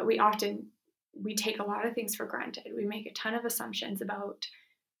 But we take a lot of things for granted. We make a ton of assumptions about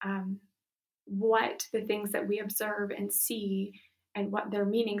what the things that we observe and see and what their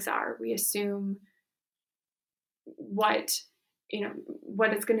meanings are. We assume what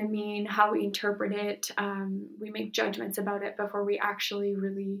it's going to mean, how we interpret it. We make judgments about it before we actually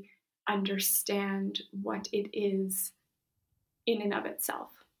really understand what it is in and of itself.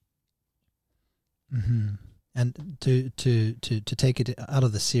 Mm-hmm. And to take it out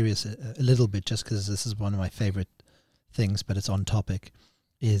of the serious a little bit, just because this is one of my favorite things, but it's on topic,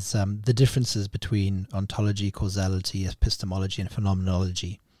 is the differences between ontology, causality, epistemology, and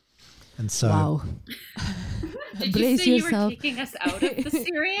phenomenology. And so, wow. Did you say yourself. You were taking us out of the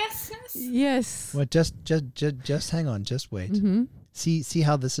seriousness? Yes. Well, just hang on, just wait. Mm-hmm. See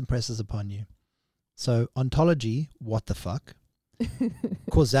how this impresses upon you. So, ontology, what the fuck?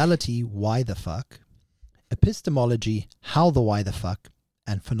 Causality, why the fuck? Epistemology, how the why the fuck?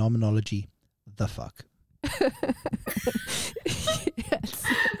 And phenomenology, the fuck. Yes.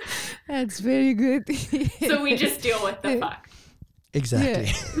 That's very good. So we just deal with the fuck. Exactly.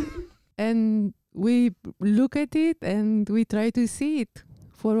 Yeah. And we look at it and we try to see it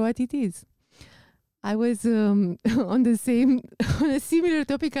for what it is. I was on a similar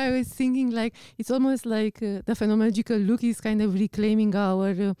topic. I was thinking like it's almost like the phenomenological look is kind of reclaiming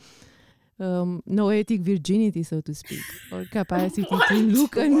our noetic virginity, so to speak, or capacity to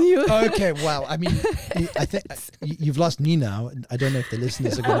look anew. Okay, wow. I mean, I think you've lost me now. I don't know if the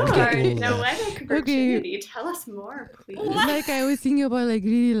listeners are going to get all noetic virginity. Okay. Tell us more, please. Like I was thinking about like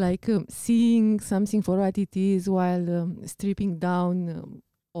really like seeing something for what it is while stripping down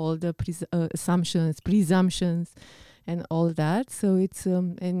all the assumptions, presumptions, and all that. So it's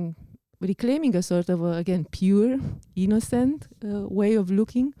and reclaiming a sort of again pure, innocent way of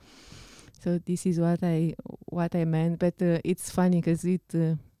looking. So this is what I meant, but it's funny because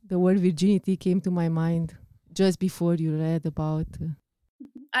the word virginity came to my mind just before you read about.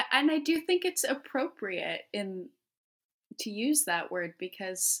 And I do think it's appropriate to use that word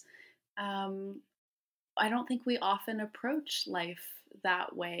because I don't think we often approach life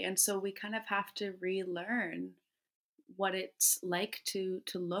that way, and so we kind of have to relearn what it's like to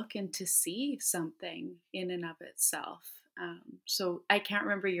look and to see something in and of itself. So I can't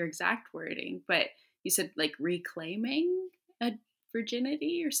remember your exact wording, but you said like reclaiming a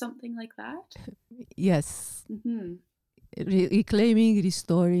virginity or something like that? Yes. Mm-hmm. Reclaiming,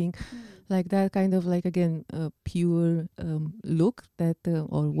 restoring, like that kind of like, again, a pure look that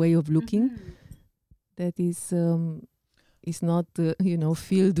or way of looking that is not,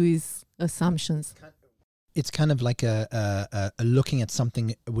 filled with assumptions. It's kind of like a looking at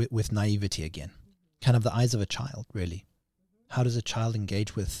something with naivety again, kind of the eyes of a child, really. How does a child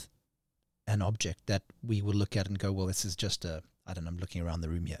engage with an object that we will look at and go, well, this is just I'm looking around the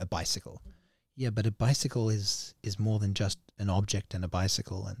room here, a bicycle. Yeah, but a bicycle is more than just an object and a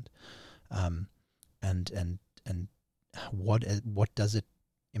bicycle, and what does it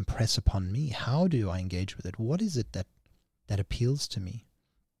impress upon me? How do I engage with it? What is it that appeals to me?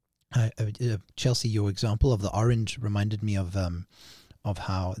 Chelsea, your example of the orange reminded me of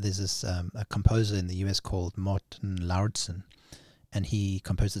how there's this a composer in the US called Morten Lauridsen, and he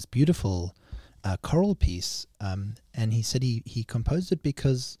composed this beautiful choral piece, and he said he composed it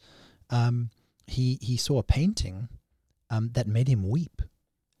because he saw a painting that made him weep,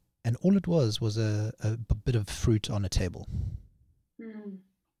 and all it was a bit of fruit on a table. Mm.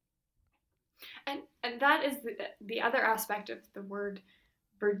 And that is the other aspect of the word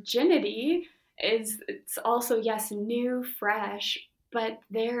virginity. Is it's also, yes, new, fresh, but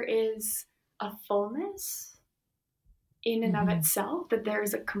there is a fullness in and of itself, that there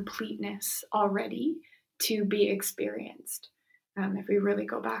is a completeness already to be experienced. If we really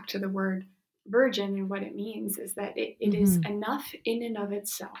go back to the word virgin, and what it means is that it is enough in and of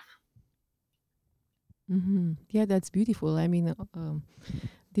itself. Yeah, that's beautiful. I mean,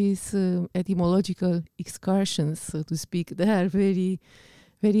 these etymological excursions, so to speak, they are very,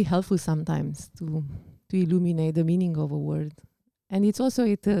 very helpful sometimes to illuminate the meaning of a word. And it's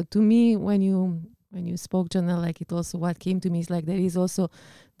also to me, when you spoke, Janelle, like it also, what came to me is like there is also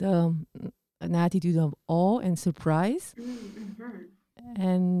an attitude of awe and surprise,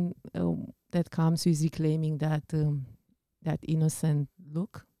 and that comes with reclaiming that innocent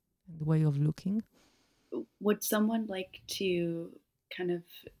look and the way of looking. Would someone like to kind of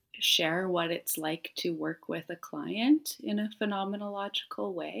share what it's like to work with a client in a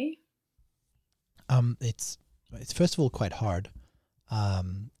phenomenological way? It's first of all quite hard,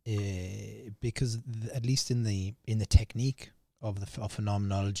 because at least in the technique of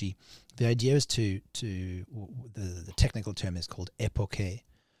phenomenology, the idea is to the technical term is called epoche,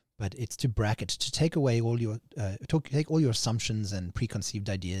 but it's to bracket, to take away all your take all your assumptions and preconceived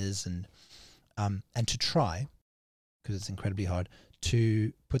ideas, and to try, because it's incredibly hard,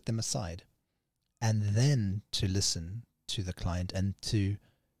 to put them aside, and then to listen to the client and to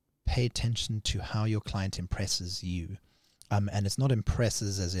pay attention to how your client impresses you. And it's not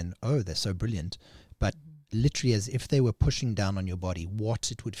impresses as in, oh, they're so brilliant, but literally as if they were pushing down on your body,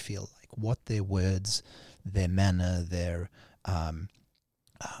 what it would feel like, what their words, their manner, their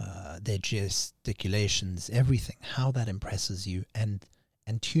gesticulations, everything, how that impresses you, and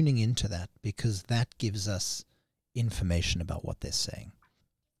tuning into that, because that gives us information about what they're saying.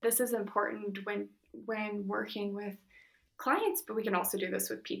 This is important when working with clients, but we can also do this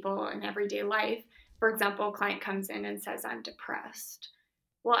with people in everyday life. For example, a client comes in and says, I'm depressed.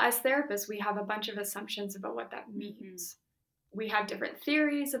 Well, as therapists, we have a bunch of assumptions about what that means. We have different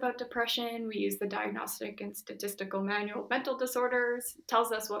theories about depression. We use the Diagnostic and Statistical Manual of Mental Disorders. It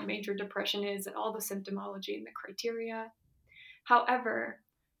tells us what major depression is and all the symptomology and the criteria. However,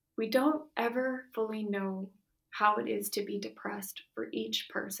 we don't ever fully know how it is to be depressed for each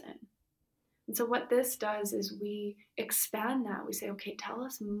person. And so what this does is we expand that. We say, okay, tell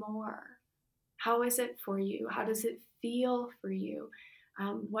us more. How is it for you? How does it feel for you?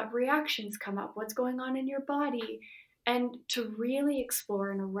 What reactions come up? What's going on in your body? And to really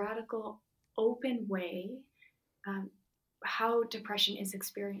explore in a radical, open way how depression is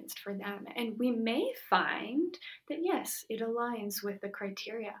experienced for them. And we may find that, yes, it aligns with the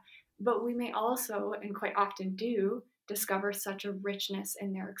criteria, but we may also, and quite often do, discover such a richness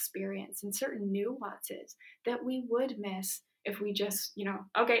in their experience and certain nuances that we would miss if we just,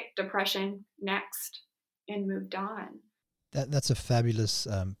 okay, depression, next, and moved on. That's a fabulous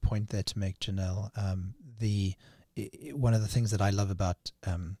point there to make, Janelle. One of the things that I love about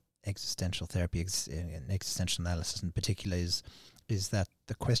existential therapy and existential analysis in particular is that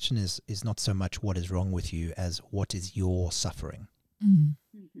the question is not so much what is wrong with you as what is your suffering.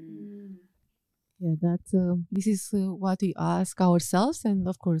 Yeah, that's this is what we ask ourselves, and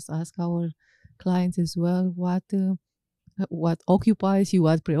of course ask our clients as well. What occupies you?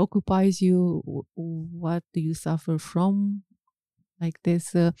 What preoccupies you? What do you suffer from? Like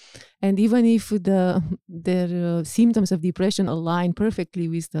this, and even if their symptoms of depression align perfectly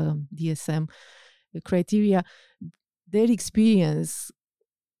with the DSM criteria, their experience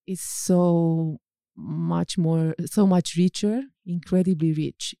is so much richer, incredibly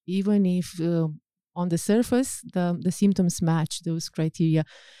rich. Even if on the surface the symptoms match those criteria,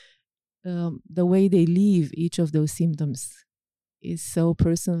 the way they live each of those symptoms is so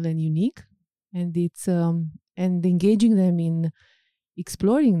personal and unique, and it's and engaging them in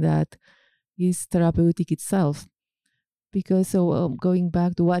exploring that is therapeutic itself. Because going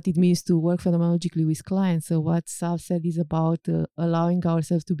back to what it means to work phenomenologically with clients, so what Sav said is about allowing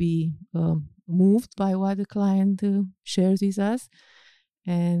ourselves to be moved by what the client shares with us.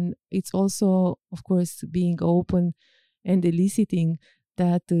 And it's also, of course, being open and eliciting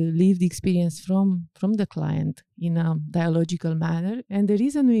that lived experience from the client in a dialogical manner. And the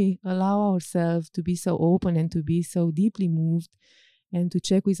reason we allow ourselves to be so open and to be so deeply moved and to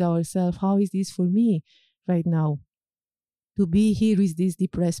check with ourselves, how is this for me right now? To be here with this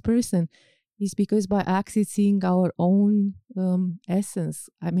depressed person is because by accessing our own essence,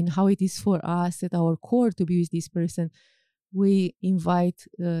 I mean, how it is for us at our core to be with this person, we invite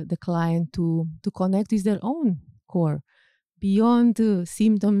the client to connect with their own core beyond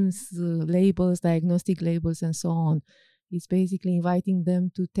symptoms, labels, diagnostic labels, and so on. It's basically inviting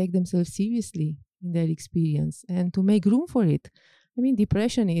them to take themselves seriously in their experience and to make room for it. I mean,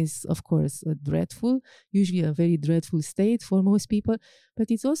 depression is, of course, usually a very dreadful state for most people, but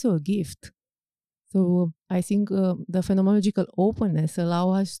it's also a gift. So I think the phenomenological openness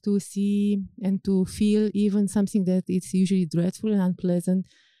allows us to see and to feel even something that is usually dreadful and unpleasant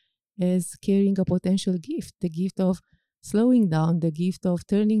as carrying a potential gift, the gift of slowing down, the gift of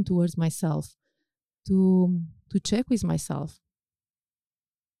turning towards myself, to check with myself.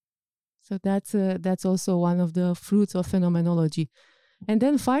 So that's also one of the fruits of phenomenology. And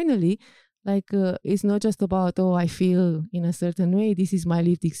then finally, it's not just about, I feel in a certain way, this is my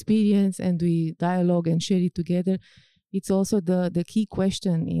lived experience, and we dialogue and share it together. It's also the key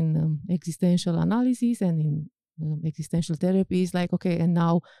question in existential analysis and in existential therapy is like, okay, and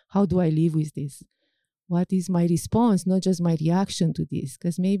now how do I live with this? What is my response, not just my reaction to this?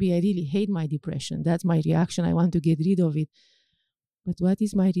 Because maybe I really hate my depression. That's my reaction. I want to get rid of it. But what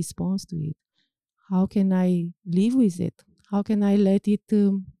is my response to it? How can I live with it? How can I let it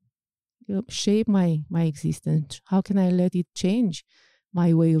shape my existence? How can I let it change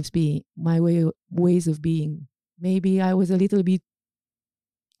my way of being, ways of being? Maybe I was a little bit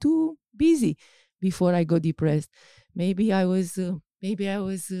too busy before I got depressed. Maybe I was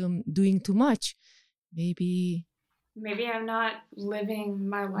doing too much. Maybe I'm not living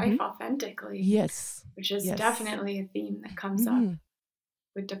my life authentically. Yes. Which is definitely a theme that comes up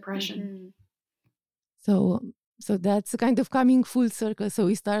with depression. So that's kind of coming full circle. So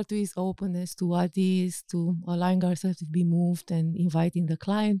we start with openness to what is, to allowing ourselves to be moved and inviting the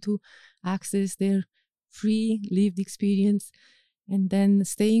client to access their free lived experience, and then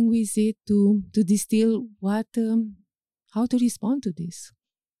staying with it to distill how to respond to this.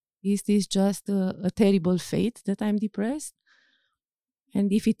 Is this just a terrible fate that I'm depressed?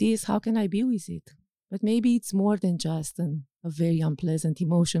 And if it is, how can I be with it? But maybe it's more than just a very unpleasant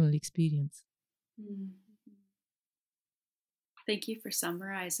emotional experience. Mm-hmm. Thank you for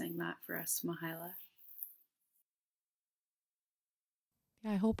summarizing that for us, Mihaela.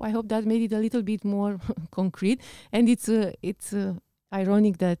 I hope that made it a little bit more concrete. And it's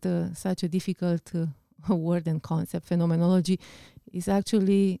ironic that such a difficult word and concept, phenomenology, is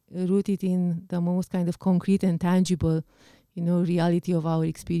actually rooted in the most kind of concrete and tangible, reality of our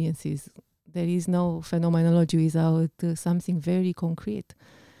experiences. There is no phenomenology without something very concrete.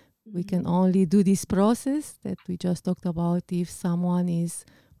 We can only do this process that we just talked about if someone is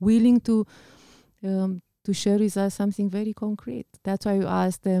willing to share with us something very concrete. That's why you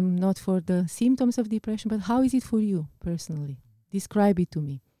ask them not for the symptoms of depression, but how is it for you personally? Describe it to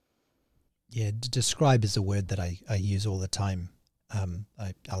me. Yeah, describe is a word that I use all the time.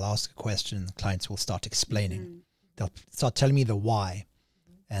 I'll ask a question, the clients will start explaining. They'll start telling me the why,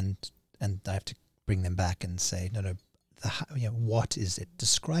 and I have to bring them back and say, no, what is it?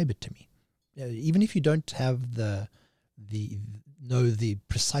 Describe it to me. Even if you don't have the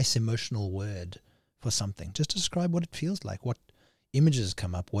precise emotional word for something, just describe what it feels like, what images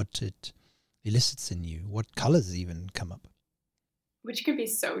come up, what it elicits in you, what colors even come up. Which can be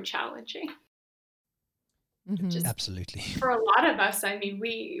so challenging. Mm-hmm. Absolutely. For a lot of us, I mean,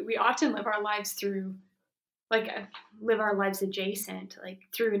 we often live our lives through, live our lives adjacent,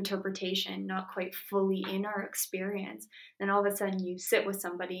 through interpretation, not quite fully in our experience. Then all of a sudden you sit with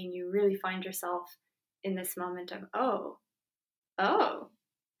somebody and you really find yourself in this moment of,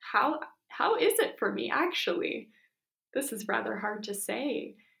 how is it for me actually? This is rather hard to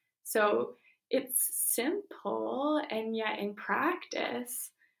say. So it's simple, and yet in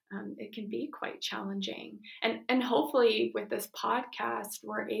practice, it can be quite challenging. And hopefully with this podcast,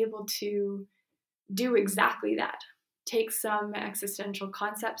 we're able to do exactly that. Take some existential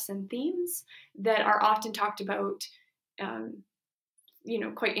concepts and themes that are often talked about,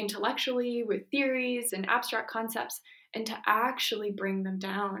 quite intellectually with theories and abstract concepts, and to actually bring them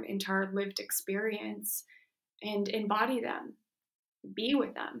down into our lived experience and embody them, be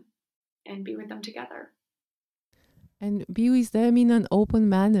with them, and be with them together. And be with them in an open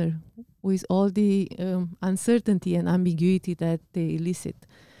manner, with all the uncertainty and ambiguity that they elicit.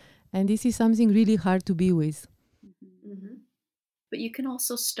 And this is something really hard to be with. Mm-hmm. But you can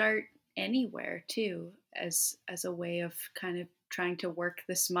also start anywhere too, as a way of kind of trying to work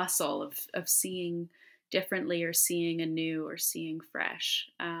this muscle of seeing differently or seeing anew or seeing fresh.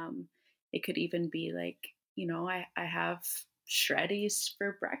 It could even be like, I have shreddies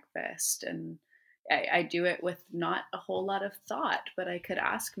for breakfast, and I do it with not a whole lot of thought, but I could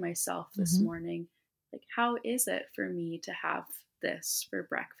ask myself this morning, like, how is it for me to have this for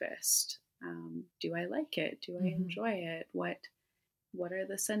breakfast? Do I like it? Do I enjoy it? What are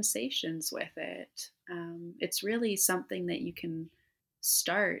the sensations with it? It's really something that you can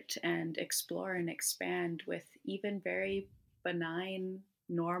start and explore and expand with even very benign,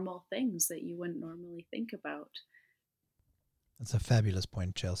 normal things that you wouldn't normally think about. That's a fabulous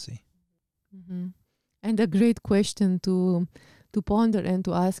point, Chelsea. Mm-hmm. And a great question to ponder and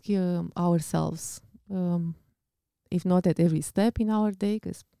to ask ourselves, if not at every step in our day,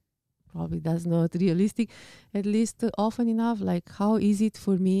 because probably that's not realistic, at least often enough, like, how is it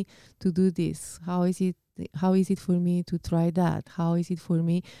for me to do this? How is it for me to try that? How is it for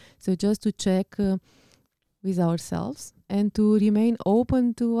me? So just to check with ourselves and to remain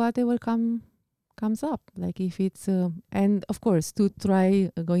open to whatever comes up. Like if it's, and of course, to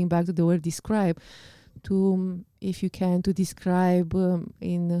try, going back to the word describe, to, if you can, to describe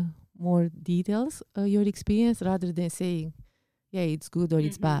in more details your experience rather than saying, yeah, it's good or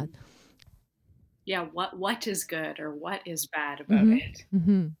it's bad. Yeah, what is good or what is bad about it?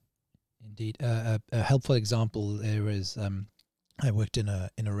 Indeed. A helpful example there is, I worked in a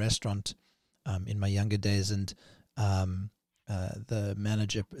restaurant in my younger days, and the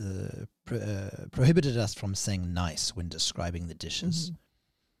manager prohibited us from saying nice when describing the dishes.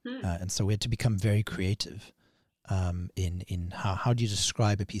 And so we had to become very creative in how do you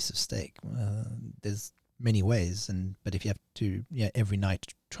describe a piece of steak? There's many ways, but if you have to every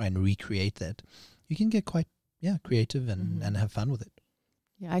night try and recreate that, you can get quite creative and have fun with it.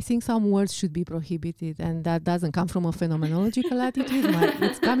 Yeah, I think some words should be prohibited, and that doesn't come from a phenomenological attitude.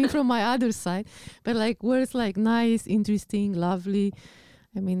 It's coming from my other side. But like words like nice, interesting, lovely,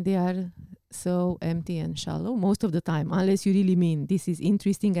 I mean, they are so empty and shallow most of the time, unless you really mean this is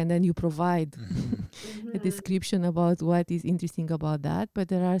interesting and then you provide a description about what is interesting about that. But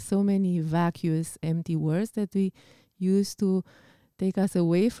there are so many vacuous, empty words that we use to take us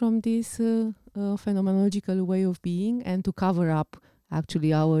away from this phenomenological way of being and to cover up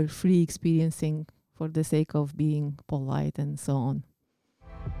actually our free experiencing for the sake of being polite and so on.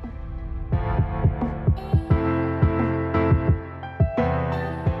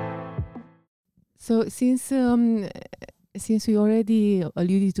 So since we already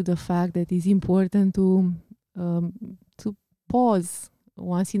alluded to the fact that it's important to pause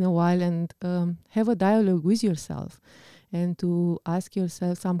once in a while and have a dialogue with yourself and to ask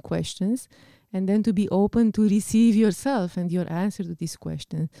yourself some questions and then to be open to receive yourself and your answer to these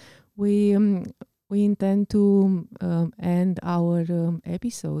questions, we intend to end our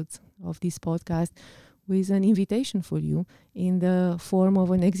episodes of this podcast with an invitation for you in the form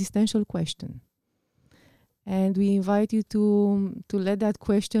of an existential question. And we invite you to let that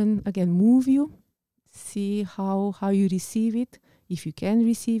question again move you, see how you receive it, if you can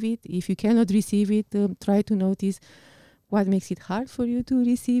receive it. If you cannot receive it, try to notice what makes it hard for you to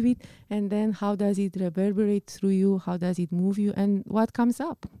receive it, and then how does it reverberate through you, how does it move you, and what comes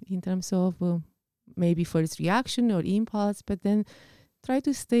up in terms of maybe first reaction or impulse, but then try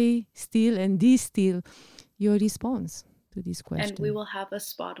to stay still and distill your response to this question. And we will have a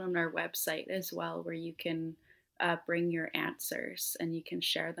spot on our website as well where you can bring your answers and you can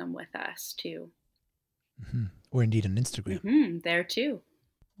share them with us too. Or indeed on Instagram. There too.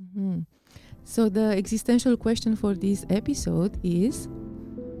 So the existential question for this episode is,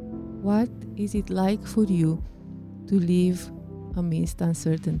 what is it like for you to live amidst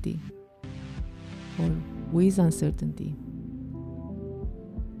uncertainty or with uncertainty?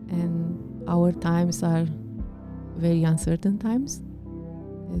 And our times are very uncertain times,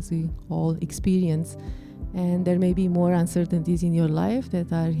 as we all experience, and there may be more uncertainties in your life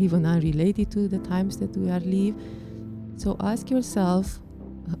that are even unrelated to the times that we are living. So ask yourself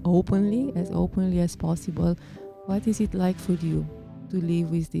openly as possible, what is it like for you to live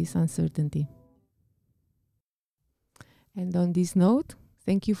with this uncertainty? And on this note,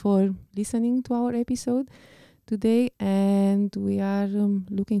 thank you for listening to our episode today, and we are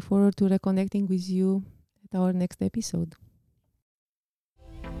looking forward to reconnecting with you at our next episode.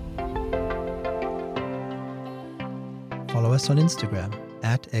 Follow us on Instagram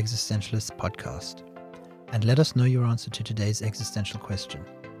at Existentialist Podcast, and let us know your answer to today's existential question.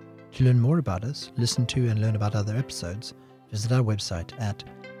 To learn more about us, listen to and learn about other episodes, visit our website at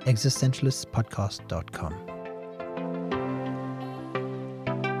existentialistpodcast.com.